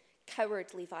calculated,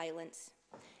 cowardly violence.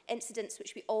 Incidents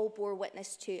which we all bore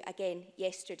witness to again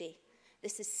yesterday.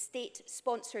 This is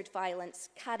state-sponsored violence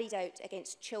carried out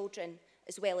against children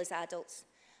as well as adults.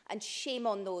 And shame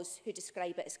on those who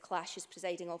describe it as clashes,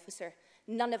 Presiding Officer.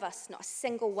 None of us, not a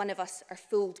single one of us, are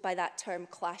fooled by that term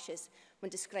clashes when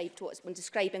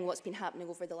describing what's been happening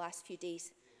over the last few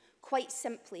days. Quite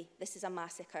simply, this is a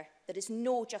massacre. There is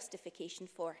no justification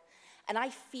for. And I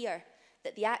fear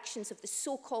that the actions of the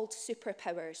so-called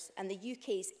superpowers and the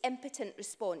UK's impotent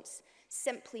response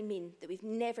simply mean that we've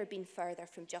never been further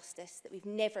from justice, that we've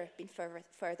never been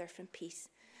further from peace.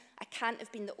 I can't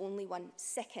have been the only one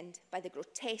sickened by the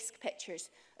grotesque pictures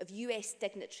of US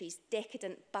dignitaries'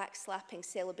 decadent backslapping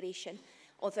celebration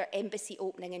of their embassy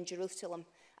opening in Jerusalem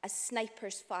as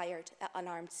snipers fired at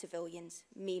unarmed civilians,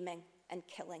 maiming and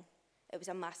killing. It was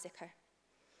a massacre.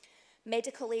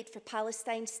 Medical Aid for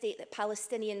Palestine state that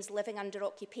Palestinians living under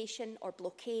occupation or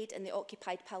blockade in the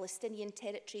occupied Palestinian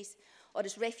territories or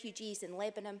as refugees in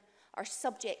Lebanon, are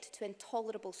subject to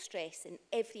intolerable stress in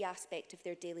every aspect of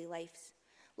their daily lives.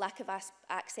 Lack of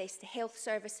access to health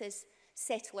services,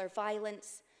 settler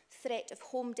violence, threat of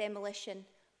home demolition,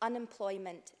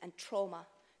 unemployment and trauma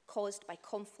caused by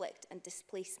conflict and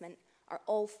displacement are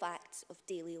all facts of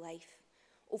daily life.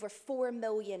 Over 4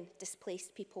 million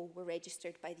displaced people were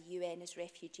registered by the UN as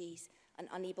refugees and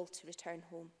unable to return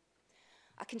home.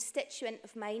 A constituent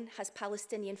of mine has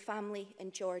Palestinian family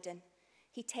in Jordan.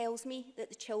 He tells me that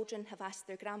the children have asked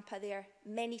their grandpa there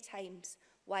many times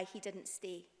why he didn't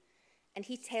stay. And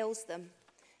he tells them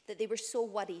that they were so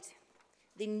worried.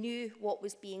 They knew what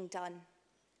was being done,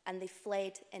 and they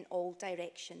fled in all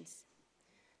directions.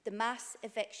 The mass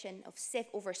eviction of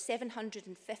over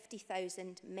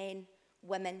 750,000 men,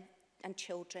 women and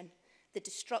children, the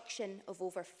destruction of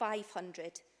over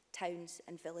 500 towns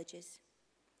and villages.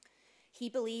 He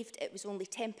believed it was only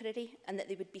temporary and that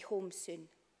they would be home soon.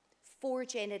 4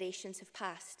 generations have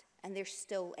passed and they're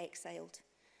still exiled.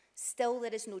 Still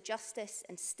there is no justice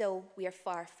and still we are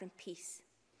far from peace.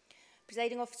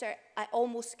 Presiding Officer, I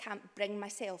almost can't bring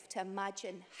myself to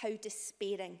imagine how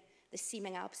despairing the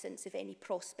seeming absence of any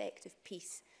prospect of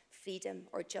peace, freedom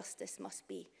or justice must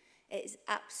be. It is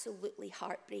absolutely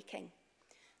heartbreaking.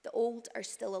 The old are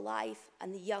still alive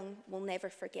and the young will never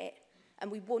forget. And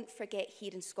we won't forget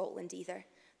here in Scotland either.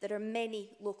 There are many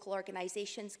local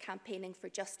organisations campaigning for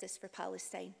justice for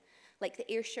Palestine, like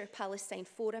the Ayrshire Palestine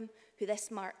Forum, who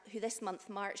this month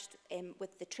marched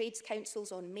with the Trades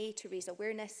Councils on May to raise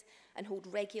awareness and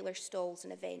hold regular stalls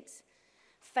and events.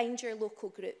 Find your local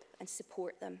group and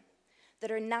support them.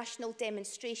 There are national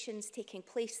demonstrations taking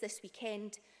place this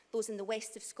weekend. Those in the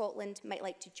west of Scotland might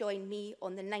like to join me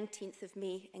on the 19th of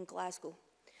May in Glasgow.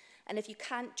 And if you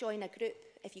can't join a group,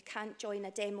 if you can't join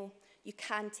a demo, you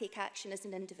can take action as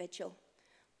an individual.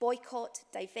 Boycott,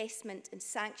 divestment and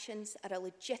sanctions are a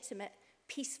legitimate,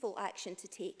 peaceful action to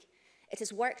take. It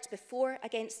has worked before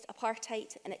against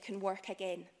apartheid and it can work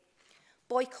again.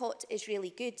 Boycott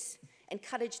Israeli goods,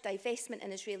 encourage divestment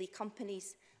in Israeli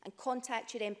companies and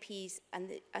contact your MPs and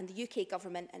the UK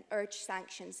government and urge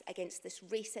sanctions against this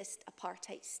racist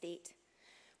apartheid state.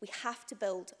 We have to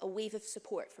build a wave of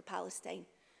support for Palestine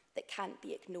that can't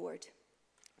be ignored.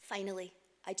 Finally,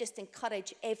 I just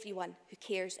encourage everyone who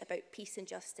cares about peace and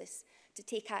justice to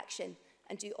take action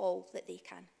and do all that they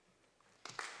can.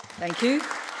 Thank you.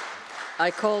 I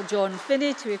call John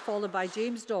Finney to be followed by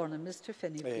James Dornan. Mr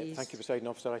Finney, please. Thank you, Presiding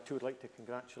Officer. I too would like to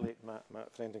congratulate my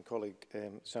friend and colleague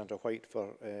Sandra White for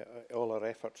all her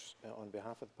efforts on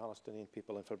behalf of the Palestinian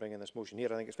people and for bringing this motion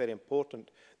here. I think it's very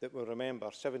important that we remember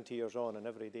 70 years on and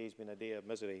every day has been a day of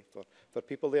misery for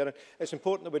people there. And it's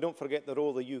important that we don't forget the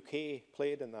role the UK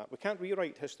played in that. We can't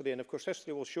rewrite history, and of course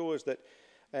history will show us that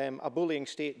a bullying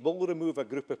state will remove a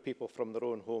group of people from their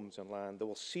own homes and land. They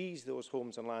will seize those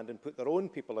homes and land and put their own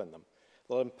people in them.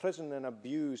 They'll imprison and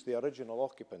abuse the original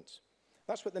occupants.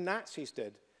 That's what the Nazis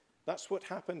did. That's what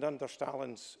happened under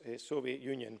Stalin's Soviet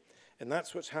Union. And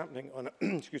that's what's happening on a,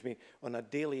 excuse me, on a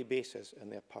daily basis in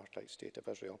the apartheid state of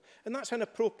Israel. And that's an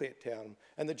appropriate term.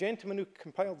 And the gentleman who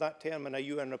compiled that term in a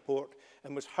UN report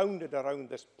and was hounded around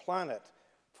this planet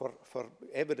for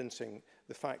evidencing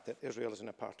the fact that Israel is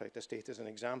an apartheid state is an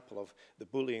example of the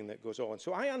bullying that goes on.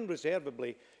 So I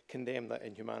unreservedly condemn that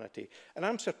inhumanity. And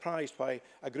I'm surprised why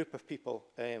a group of people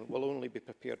will only be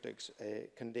prepared to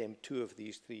condemn 2 of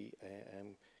these 3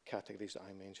 categories that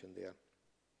I mentioned there.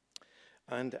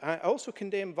 And I also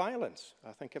condemn violence.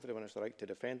 I think everyone has the right to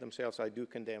defend themselves. I do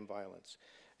condemn violence.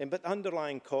 But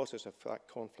underlying causes of that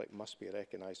conflict must be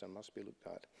recognised and must be looked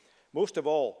at. Most of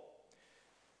all,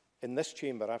 in this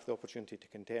chamber, I have the opportunity to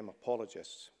condemn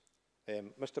apologists.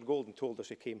 Mr Golden told us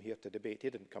he came here to debate.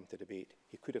 He didn't come to debate.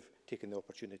 He could have taken the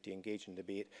opportunity to engage in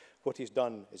debate. What he's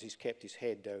done is he's kept his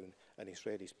head down and he's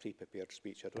read his pre-prepared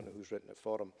speech. I don't know who's written it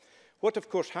for him. What, of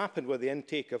course, happened with the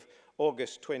intake of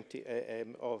August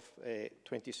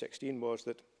 2016 was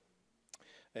that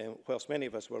whilst many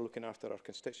of us were looking after our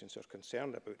constituents or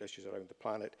concerned about issues around the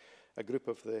planet, a group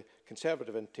of the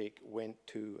Conservative intake went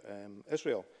to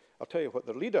Israel. I'll tell you what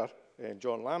their leader,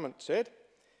 John Lamont, said.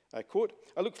 I quote,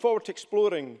 "I look forward to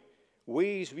exploring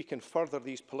ways we can further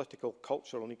these political,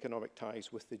 cultural and economic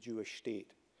ties with the Jewish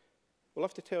state." Well, I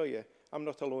have to tell you, I'm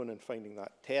not alone in finding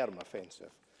that term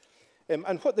offensive.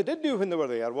 And what they did do when they were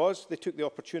there was they took the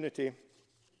opportunity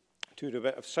to do a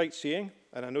bit of sightseeing.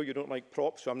 And I know you don't like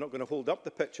props, so I'm not going to hold up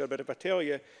the picture. But if I tell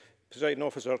you, Presiding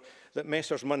Officer, that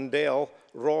Messrs Mundell,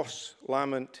 Ross,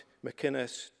 Lamont,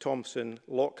 McInnes, Thompson,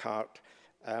 Lockhart,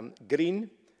 Green,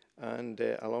 and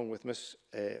along with Miss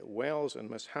Wells and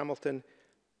Miss Hamilton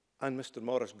and Mr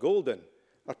Morris Golden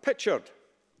are pictured.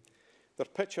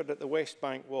 They're pictured at the West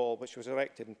Bank wall, which was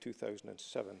erected in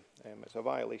 2007. It's a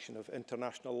violation of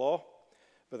international law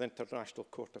with the International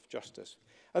Court of Justice.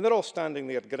 And they're all standing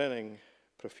there grinning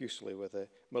profusely with the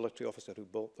military officer who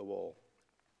built the wall.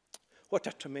 What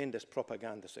a tremendous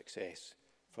propaganda success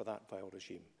for that vile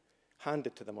regime,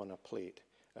 handed to them on a plate.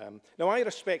 Now, I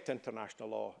respect international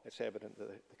law. It's evident that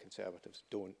the Conservatives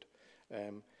don't.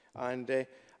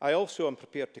 I also am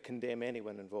prepared to condemn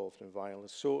anyone involved in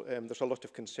violence. So there's a lot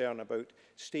of concern about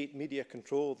state media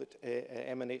control that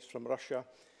emanates from Russia.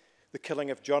 The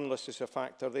killing of journalists is a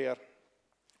factor there.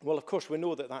 Well, of course, we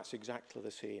know that that's exactly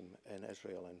the same in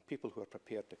Israel, and people who are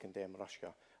prepared to condemn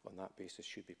Russia on that basis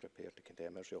should be prepared to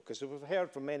condemn Israel. Because as we've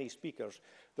heard from many speakers,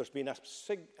 there's been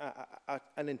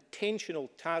an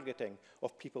intentional targeting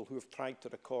of people who have tried to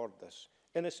record this.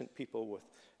 Innocent people with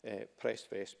press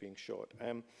vests being shot.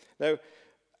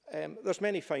 There's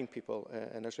many fine people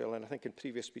in Israel, and I think in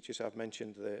previous speeches I've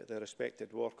mentioned the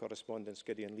respected war correspondent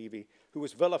Gideon Levy, who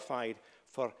was vilified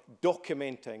for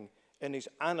documenting in his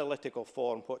analytical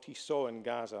form what he saw in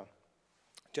Gaza,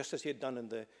 just as he had done in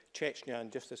the Chechnya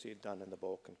and just as he had done in the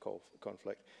Balkan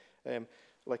conflict.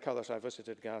 Like others, I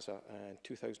visited Gaza in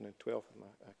 2012 with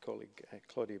my colleague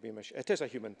Claudia Beamish. It is a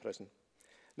human prison.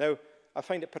 Now, I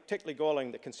find it particularly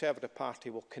galling that the Conservative Party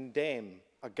will condemn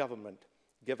a government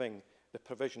giving the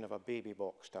provision of a baby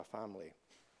box to a family,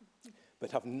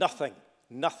 but have nothing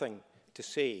to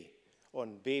say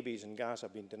on babies in Gaza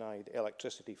being denied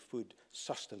electricity, food,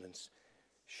 sustenance,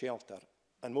 shelter,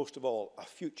 and most of all, a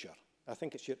future. I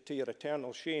think it's to your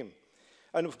eternal shame.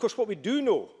 And of course, what we do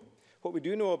know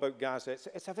about Gaza,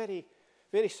 it's a very,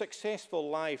 very successful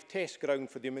live test ground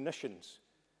for the munitions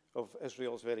of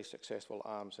Israel's very successful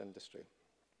arms industry.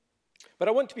 But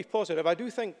I want to be positive. I do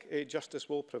think justice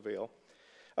will prevail.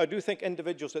 I do think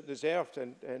individuals that deserved,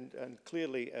 and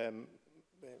clearly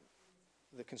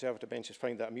the Conservative benches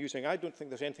find that amusing. I don't think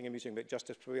there's anything amusing about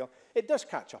justice prevail. It does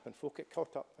catch up in folk. It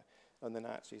caught up on the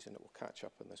Nazis, and it will catch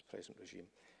up in this present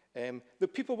regime. The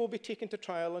people will be taken to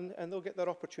trial, and they'll get their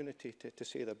opportunity to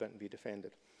say their bit and be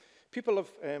defended. People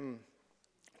have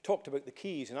talked about the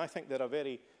keys, and I think they're a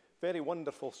very, very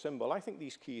wonderful symbol. I think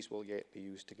these keys will yet be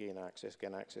used to gain access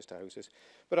to houses.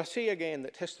 But I say again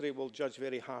that history will judge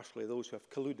very harshly those who have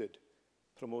colluded,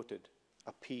 promoted,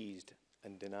 appeased,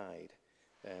 and denied.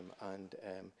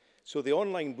 So the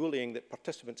online bullying that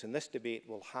participants in this debate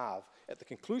will have at the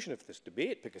conclusion of this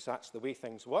debate, because that's the way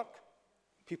things work,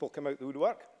 people come out the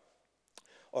woodwork,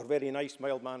 or very nice,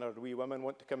 mild-mannered wee women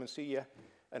want to come and see you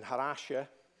and harass you,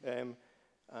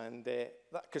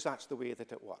 because that's the way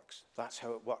that it works. That's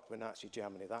how it worked with Nazi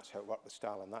Germany. That's how it worked with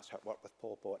Stalin. That's how it worked with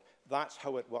Pol Pot. That's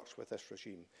how it works with this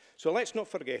regime. So let's not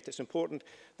forget, it's important.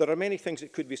 There are many things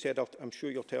that could be said. I'm sure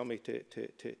you'll tell me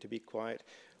to be quiet.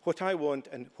 What I want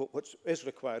and what is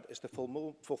required is the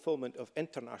fulfilment of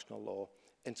international law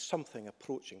in something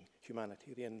approaching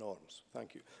humanitarian norms.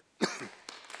 Thank you.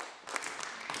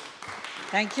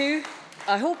 Thank you.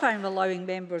 I hope I'm allowing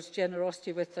members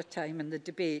generosity with their time in the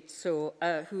debate, so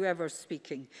whoever's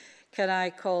speaking. Can I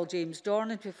call James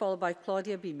Dornan to be followed by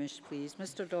Claudia Beamish, please?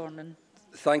 Mr Dornan.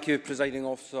 Thank you, Presiding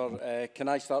Officer. Can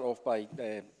I start off by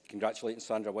congratulating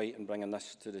Sandra White on bringing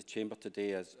this to the Chamber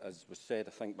today? As was said,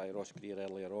 I think, by Ross Greer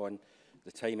earlier on,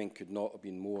 the timing could not have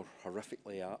been more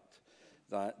horrifically apt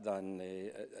than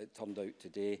it turned out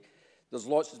today. There's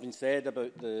lots that's been said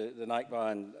about the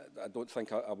Nakba, and I don't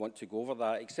think I want to go over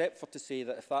that, except for to say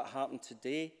that if that happened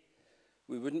today,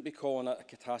 we wouldn't be calling it a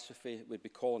catastrophe, we'd be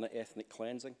calling it ethnic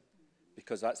cleansing,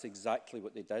 because that's exactly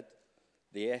what they did.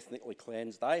 They ethnically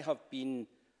cleansed. I've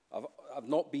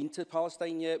not been to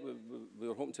Palestine yet. We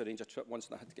were hoping to arrange a trip once,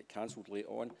 and I had to get cancelled late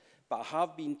on. But I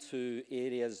have been to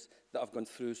areas that have gone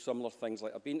through similar things.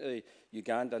 Like I've been to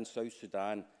Uganda and South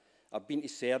Sudan. I've been to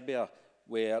Serbia,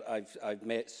 where I've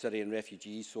met Syrian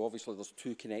refugees, so obviously there's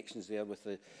two connections there with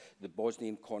the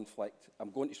Bosnian conflict. I'm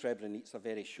going to Srebrenica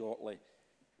very shortly.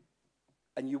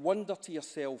 And you wonder to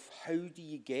yourself, how do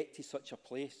you get to such a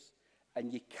place?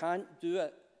 And you can't do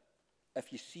it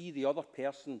if you see the other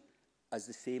person as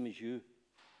the same as you.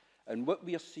 And what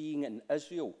we are seeing in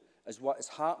Israel is what has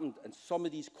happened in some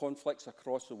of these conflicts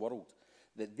across the world,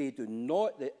 that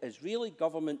the Israeli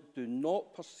government do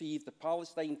not perceive the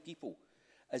Palestinian people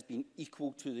as being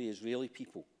equal to the Israeli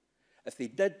people. If they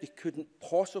did, they couldn't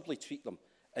possibly treat them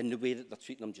in the way that they're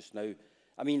treating them just now.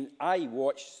 I mean, I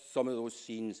watched some of those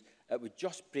scenes. It would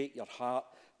just break your heart.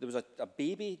 There was a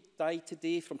baby died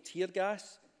today from tear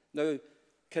gas. Now,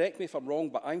 correct me if I'm wrong,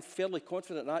 but I'm fairly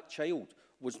confident that child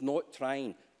was not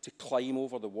trying to climb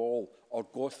over the wall or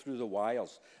go through the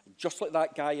wires. Just like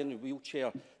that guy in the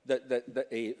wheelchair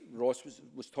that Ross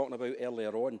was talking about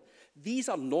earlier on. These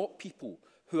are not people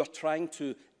who are trying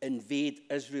to invade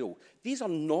Israel. These are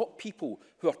not people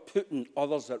who are putting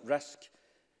others at risk.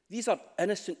 These are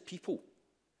innocent people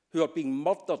who are being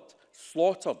murdered,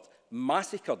 slaughtered,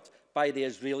 massacred by the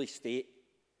Israeli state.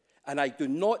 And I do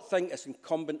not think it's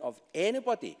incumbent of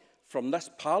anybody from this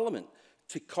Parliament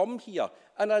to come here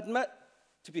and admit,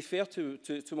 to be fair to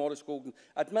Maurice Golden,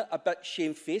 admit a bit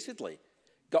shamefacedly,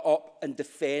 get up and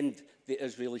defend the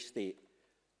Israeli state,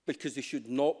 because they should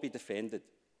not be defended.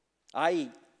 Maurice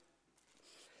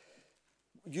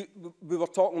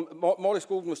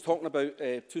Golden was talking about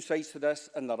two sides to this,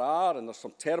 and there's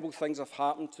some terrible things have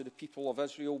happened to the people of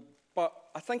Israel. But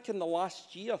I think in the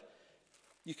last year,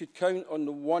 you could count on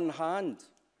the one hand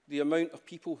the amount of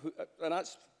people who, and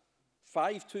that's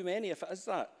 5 too many if it is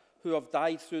that, who have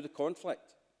died through the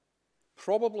conflict.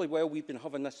 Probably while we've been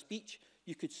having this speech,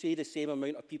 you could say the same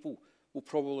amount of people will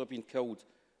probably have been killed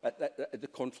at the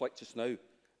conflict just now.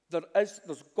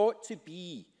 There's got to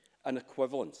be an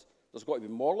equivalence. There's got to be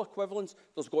moral equivalence.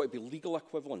 There's got to be legal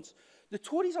equivalence. The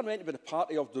Tories are meant to be the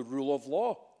party of the rule of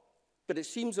law. But it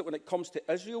seems that when it comes to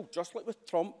Israel, just like with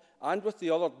Trump and with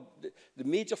the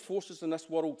major forces in this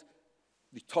world,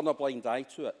 they turn a blind eye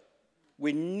to it.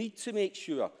 We need to make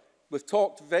sure, we've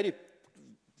talked very,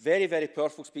 very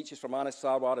powerful speeches from Anis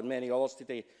Sarwar and many others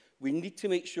today. We need to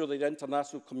make sure that the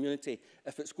international community,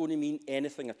 if it's going to mean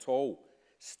anything at all,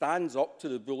 stands up to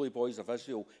the bully boys of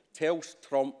Israel, tells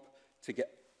Trump to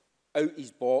get out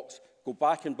his box, go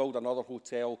back and build another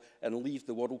hotel and leave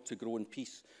the world to grow in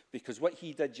peace. Because what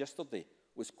he did yesterday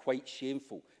was quite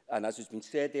shameful and, as has been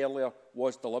said earlier,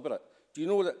 was deliberate. Do you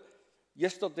know that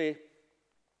yesterday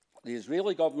the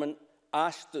Israeli government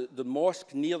asked the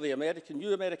mosque near the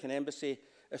new American embassy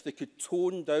if they could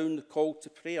tone down the call to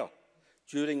prayer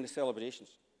during the celebrations?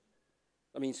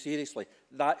 I mean, seriously,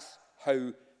 that's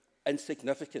how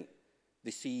insignificant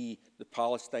they see the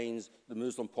Palestinians, the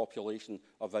Muslim population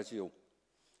of Israel.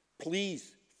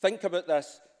 Please think about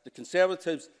this. The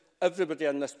Conservatives, everybody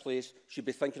in this place, should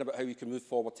be thinking about how we can move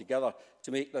forward together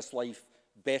to make this life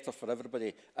better for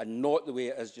everybody, and not the way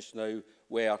it is just now,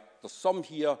 where there's some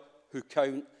here who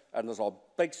count and there's a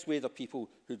big swathe of people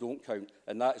who don't count.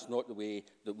 And that is not the way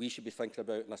that we should be thinking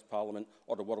about in this Parliament,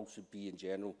 or the world should be in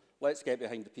general. Let's get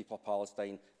behind the people of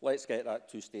Palestine. Let's get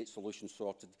that two-state solution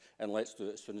sorted, and let's do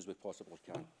it as soon as we possibly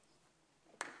can.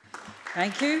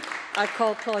 Thank you. I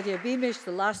call Claudia Beamish,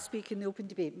 the last speaker in the open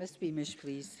debate. Ms Beamish,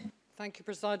 please. Thank you,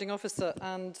 Presiding Officer.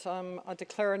 And I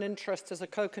declare an interest as a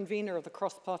co-convener of the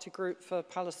cross-party group for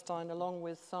Palestine, along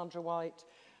with Sandra White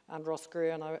and Ross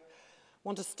Greer. And I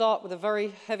want to start with a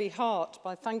very heavy heart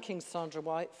by thanking Sandra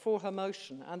White for her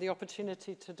motion and the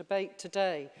opportunity to debate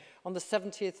today on the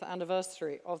 70th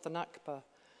anniversary of the Nakba.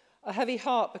 A heavy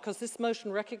heart because this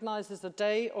motion recognises a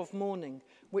day of mourning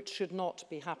which should not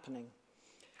be happening.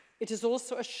 It is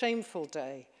also a shameful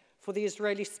day for the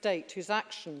Israeli state, whose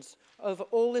actions over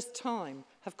all this time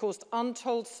have caused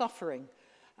untold suffering,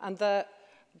 and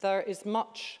there is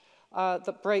much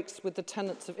that breaks with the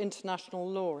tenets of international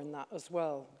law in that as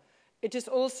well. It is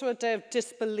also a day of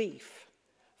disbelief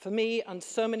for me and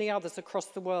so many others across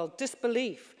the world.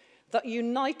 Disbelief that a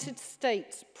United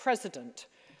States president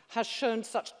has shown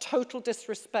such total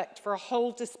disrespect for a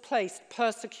whole displaced,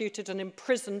 persecuted and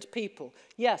imprisoned people.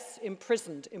 Yes,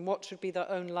 imprisoned in what should be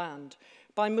their own land,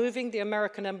 by moving the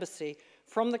American embassy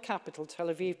from the capital, Tel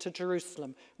Aviv, to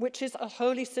Jerusalem, which is a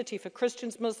holy city for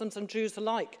Christians, Muslims and Jews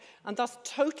alike, and thus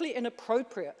totally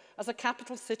inappropriate as a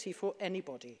capital city for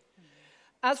anybody.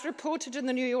 As reported in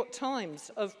the New York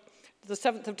Times of the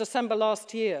 7th of December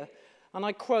last year, and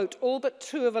I quote, all but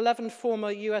 2 of 11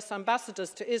 former US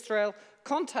ambassadors to Israel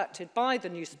contacted by the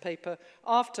newspaper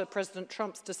after President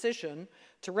Trump's decision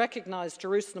to recognize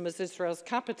Jerusalem as Israel's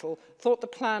capital thought the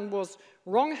plan was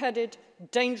wrong-headed,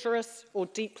 dangerous, or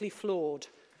deeply flawed.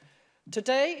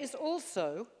 Today is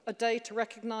also a day to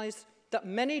recognize that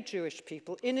many Jewish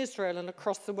people in Israel and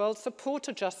across the world support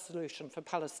a just solution for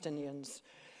Palestinians.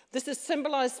 This is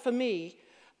symbolized for me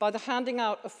by the handing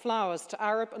out of flowers to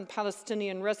Arab and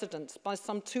Palestinian residents by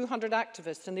some 200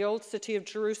 activists in the old city of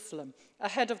Jerusalem,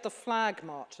 ahead of the Flag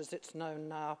March, as it's known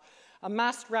now, a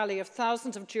mass rally of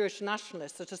thousands of Jewish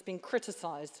nationalists that has been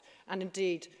criticized and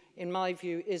indeed, in my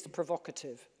view, is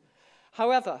provocative.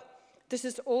 However, this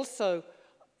is also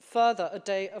further a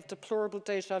day of deplorable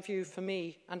déjà vu for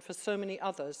me and for so many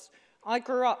others. I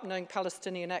grew up knowing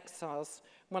Palestinian exiles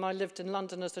when I lived in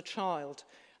London as a child,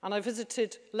 And I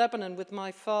visited Lebanon with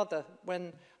my father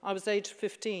when I was aged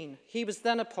 15. He was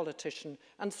then a politician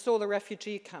and saw the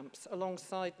refugee camps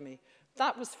alongside me.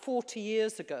 That was 40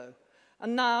 years ago.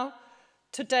 And now,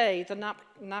 today, the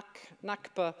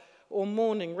Nakba, or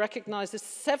mourning, recognises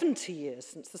 70 years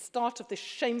since the start of this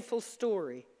shameful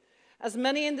story. As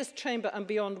many in this chamber and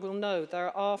beyond will know,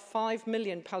 there are 5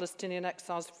 million Palestinian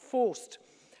exiles forced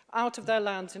out of their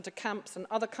lands into camps and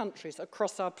other countries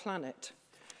across our planet.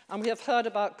 And we have heard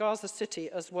about Gaza City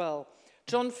as well.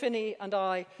 John Finney and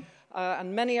I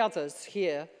and many others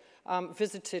here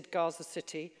visited Gaza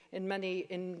City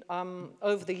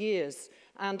over the years.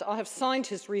 And I have signed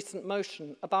his recent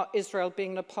motion about Israel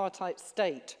being an apartheid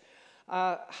state.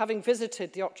 Having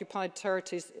visited the occupied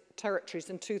territories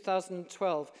in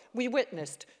 2012, we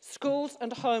witnessed schools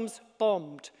and homes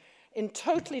bombed in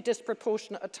totally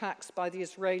disproportionate attacks by the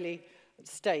Israeli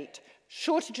state,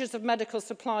 shortages of medical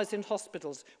supplies in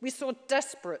hospitals. We saw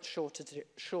desperate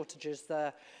shortages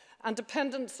there, and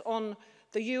dependence on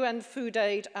the UN food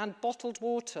aid and bottled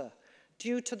water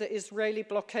due to the Israeli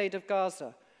blockade of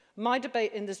Gaza. My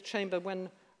debate in this chamber when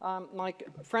my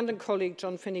friend and colleague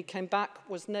John Finney came back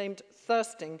was named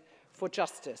Thirsting for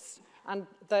Justice, and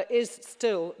there is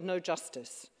still no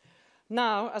justice.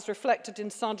 Now, as reflected in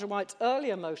Sandra White's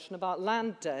earlier motion about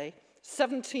Land Day,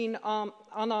 17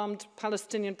 unarmed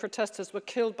Palestinian protesters were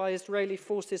killed by Israeli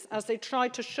forces as they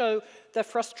tried to show their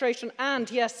frustration and,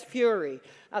 yes, fury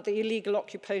at the illegal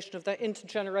occupation of their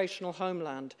intergenerational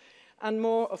homeland. And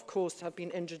more, of course, have been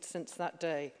injured since that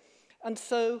day. And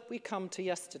so we come to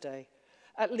yesterday.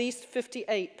 At least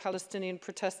 58 Palestinian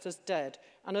protesters dead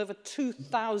and over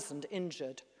 2,000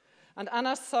 injured. And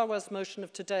Anas Sawa's motion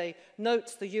of today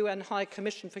notes the UN High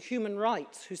Commission for Human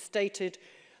Rights, who stated,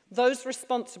 "Those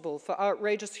responsible for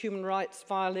outrageous human rights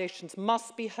violations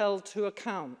must be held to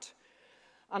account."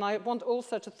 And I want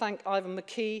also to thank Ivan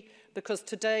McKee, because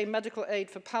today Medical Aid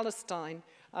for Palestine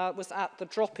was at the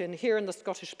drop-in here in the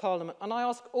Scottish Parliament. And I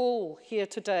ask all here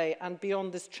today and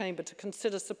beyond this chamber to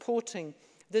consider supporting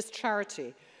this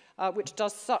charity, which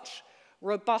does such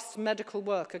robust medical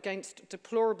work against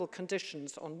deplorable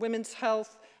conditions on women's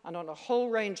health and on a whole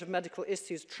range of medical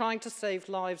issues, trying to save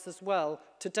lives as well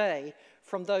today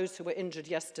from those who were injured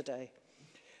yesterday.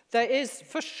 There is,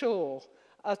 for sure,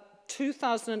 a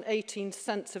 2018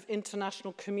 sense of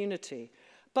international community,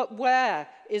 but where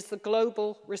is the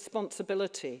global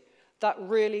responsibility that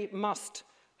really must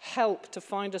help to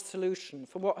find a solution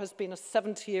for what has been a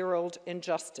 70-year-old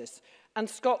injustice? And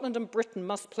Scotland and Britain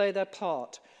must play their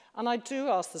part. And I do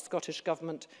ask the Scottish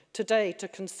Government today to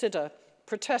consider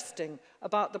protesting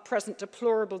about the present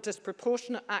deplorable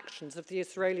disproportionate actions of the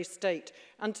Israeli state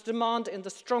and to demand in the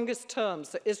strongest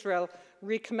terms that Israel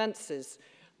recommences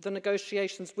the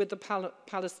negotiations with the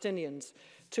Palestinians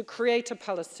to create a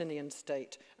Palestinian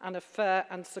state and a fair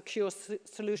and secure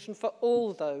solution for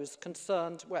all those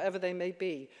concerned, wherever they may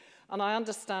be. And I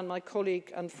understand my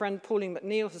colleague and friend Pauline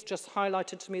McNeill has just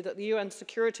highlighted to me that the UN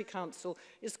Security Council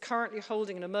is currently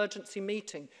holding an emergency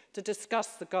meeting to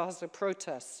discuss the Gaza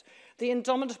protests. The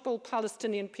indomitable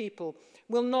Palestinian people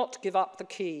will not give up the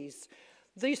keys.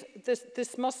 This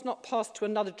must not pass to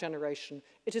another generation.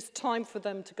 It is time for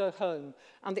them to go home.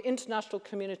 And the international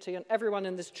community and everyone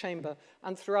in this chamber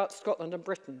and throughout Scotland and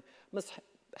Britain must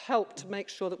help to make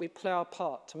sure that we play our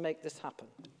part to make this happen.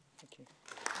 Thank you.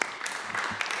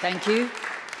 Thank you.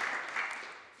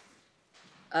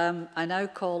 I now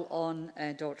call on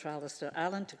Dr. Alistair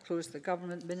Allen to close the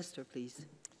government. Minister, please.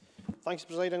 Thanks,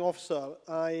 Presiding Officer.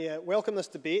 I welcome this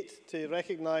debate to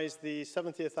recognise the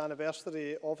 70th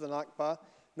anniversary of the Nakba,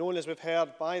 known, as we've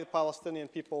heard, by the Palestinian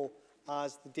people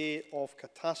as the Day of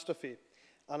Catastrophe.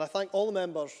 And I thank all the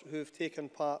members who have taken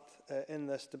part in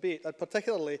this debate. I'd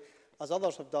particularly, as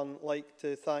others have done, like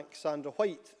to thank Sandra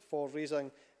White for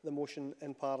raising the motion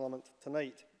in Parliament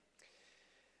tonight.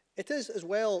 It is as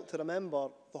well to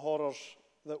remember the horrors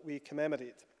that we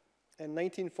commemorate. In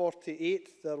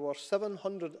 1948, there were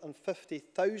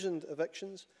 750,000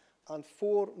 evictions and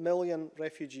 4 million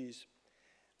refugees.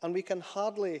 And we can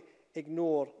hardly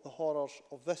ignore the horrors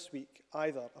of this week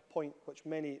either, a point which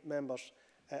many members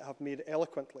have made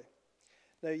eloquently.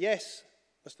 Now, yes,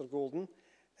 Mr. Golden,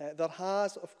 there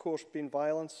has, of course, been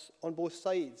violence on both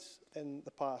sides in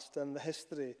the past and the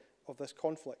history of this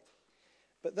conflict.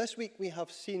 But this week we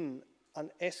have seen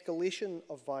an escalation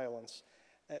of violence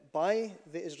by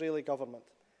the Israeli government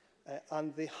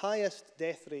and the highest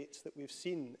death rates that we've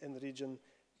seen in the region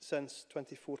since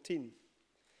 2014.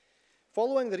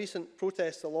 Following the recent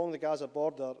protests along the Gaza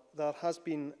border, there has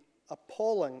been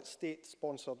appalling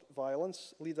state-sponsored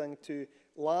violence leading to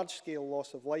large-scale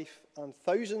loss of life and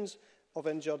thousands of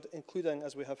injured, including,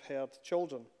 as we have heard,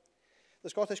 children. The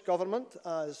Scottish Government,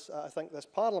 as I think this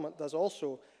Parliament does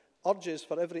also, urges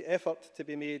for every effort to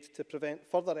be made to prevent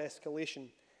further escalation,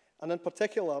 and in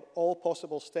particular, all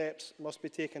possible steps must be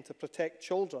taken to protect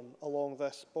children along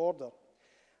this border.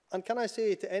 And can I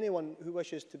say to anyone who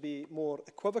wishes to be more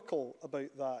equivocal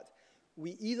about that,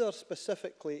 we either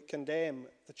specifically condemn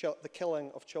the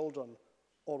killing of children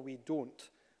or we don't.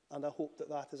 And I hope that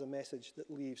that is a message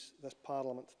that leaves this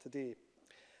Parliament today.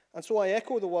 And so I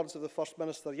echo the words of the First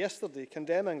Minister yesterday,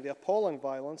 condemning the appalling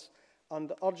violence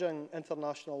and urging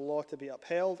international law to be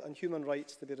upheld and human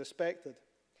rights to be respected.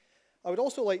 I would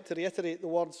also like to reiterate the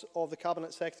words of the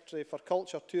Cabinet Secretary for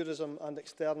Culture, Tourism and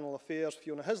External Affairs,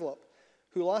 Fiona Hislop,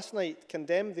 who last night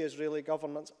condemned the Israeli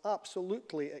government's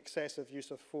absolutely excessive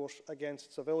use of force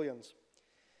against civilians.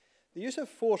 The use of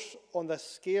force on this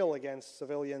scale against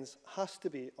civilians has to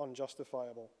be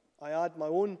unjustifiable. I add my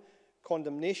own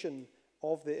condemnation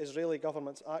of the Israeli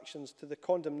government's actions to the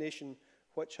condemnation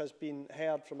which has been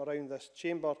heard from around this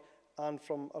chamber and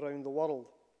from around the world.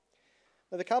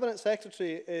 Now, the Cabinet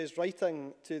Secretary is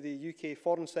writing to the UK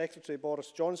Foreign Secretary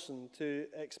Boris Johnson to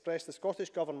express the Scottish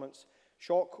Government's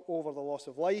shock over the loss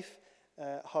of life,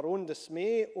 her own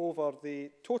dismay over the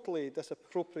totally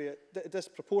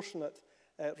disproportionate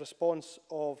response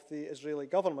of the Israeli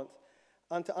government,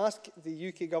 and to ask the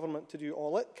UK government to do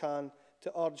all it can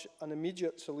to urge an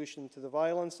immediate solution to the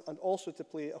violence and also to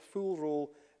play a full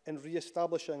role in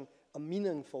re-establishing a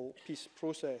meaningful peace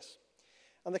process.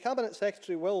 And the Cabinet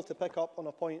Secretary will, to pick up on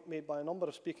a point made by a number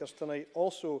of speakers tonight,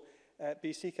 also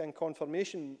be seeking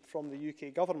confirmation from the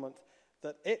UK government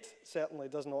that it certainly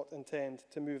does not intend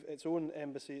to move its own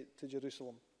embassy to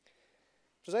Jerusalem.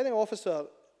 Presiding Officer,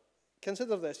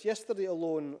 consider this. Yesterday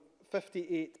alone,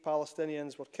 58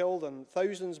 Palestinians were killed and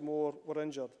thousands more were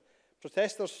injured.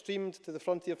 Protesters streamed to the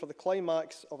frontier for the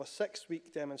climax of a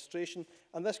 6-week demonstration,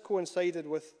 and this coincided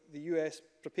with the US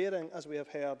preparing, as we have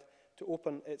heard, to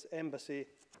open its embassy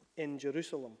in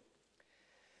Jerusalem.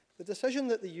 The decision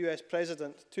that the US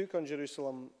President took on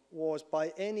Jerusalem was,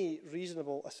 by any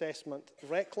reasonable assessment,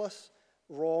 reckless,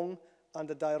 wrong, and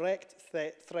a direct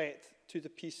threat to the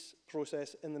peace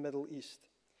process in the Middle East.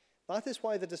 That is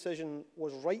why the decision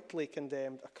was rightly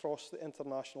condemned across the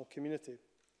international community.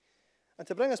 And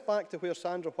to bring us back to where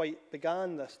Sandra White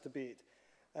began this debate,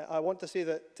 I want to say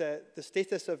that the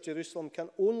status of Jerusalem can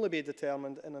only be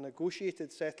determined in a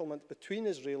negotiated settlement between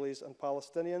Israelis and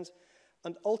Palestinians,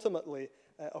 and ultimately,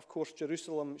 of course,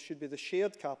 Jerusalem should be the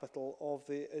shared capital of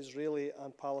the Israeli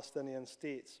and Palestinian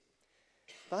states.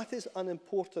 That is an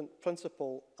important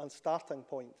principle and starting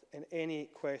point in any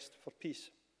quest for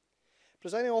peace.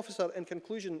 Presiding Officer, in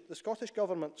conclusion, the Scottish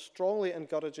Government strongly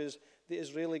encourages the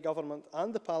Israeli Government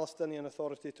and the Palestinian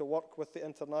Authority to work with the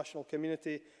international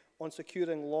community on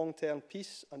securing long-term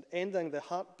peace and ending the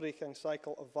heartbreaking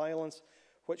cycle of violence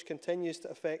which continues to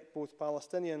affect both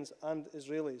Palestinians and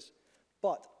Israelis.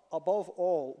 But above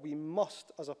all, we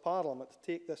must, as a Parliament,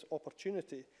 take this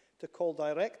opportunity to call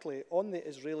directly on the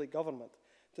Israeli Government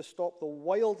to stop the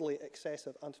wildly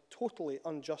excessive and totally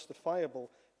unjustifiable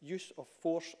use of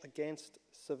force against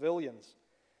civilians.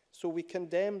 So we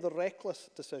condemn the reckless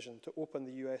decision to open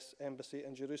the US Embassy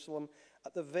in Jerusalem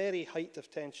at the very height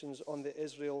of tensions on the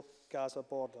Israel-Gaza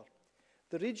border.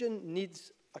 The region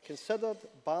needs a considered,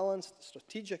 balanced,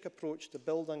 strategic approach to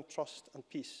building trust and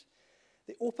peace.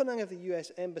 The opening of the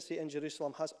US Embassy in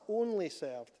Jerusalem has only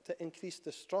served to increase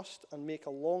distrust and make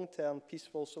a long-term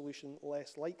peaceful solution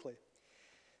less likely.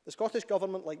 The Scottish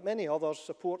Government, like many others,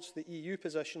 supports the EU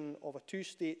position of a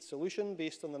two-state solution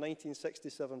based on the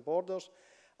 1967 borders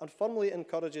and firmly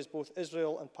encourages both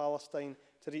Israel and Palestine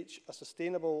to reach a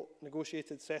sustainable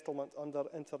negotiated settlement under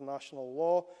international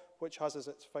law, which has as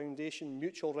its foundation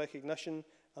mutual recognition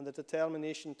and the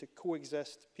determination to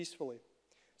coexist peacefully.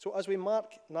 So as we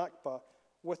mark Nakba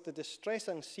with the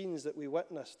distressing scenes that we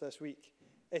witnessed this week,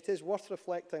 it is worth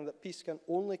reflecting that peace can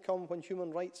only come when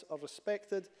human rights are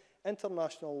respected,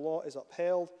 international law is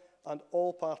upheld, and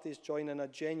all parties join in a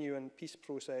genuine peace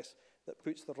process that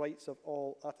puts the rights of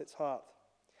all at its heart.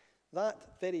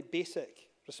 That very basic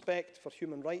respect for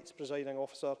human rights, Presiding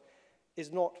Officer,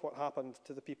 is not what happened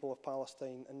to the people of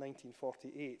Palestine in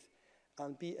 1948,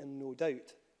 and be in no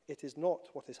doubt, it is not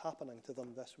what is happening to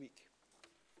them this week.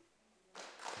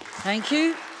 Thank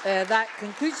you. That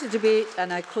concludes the debate,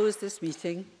 and I close this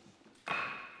meeting.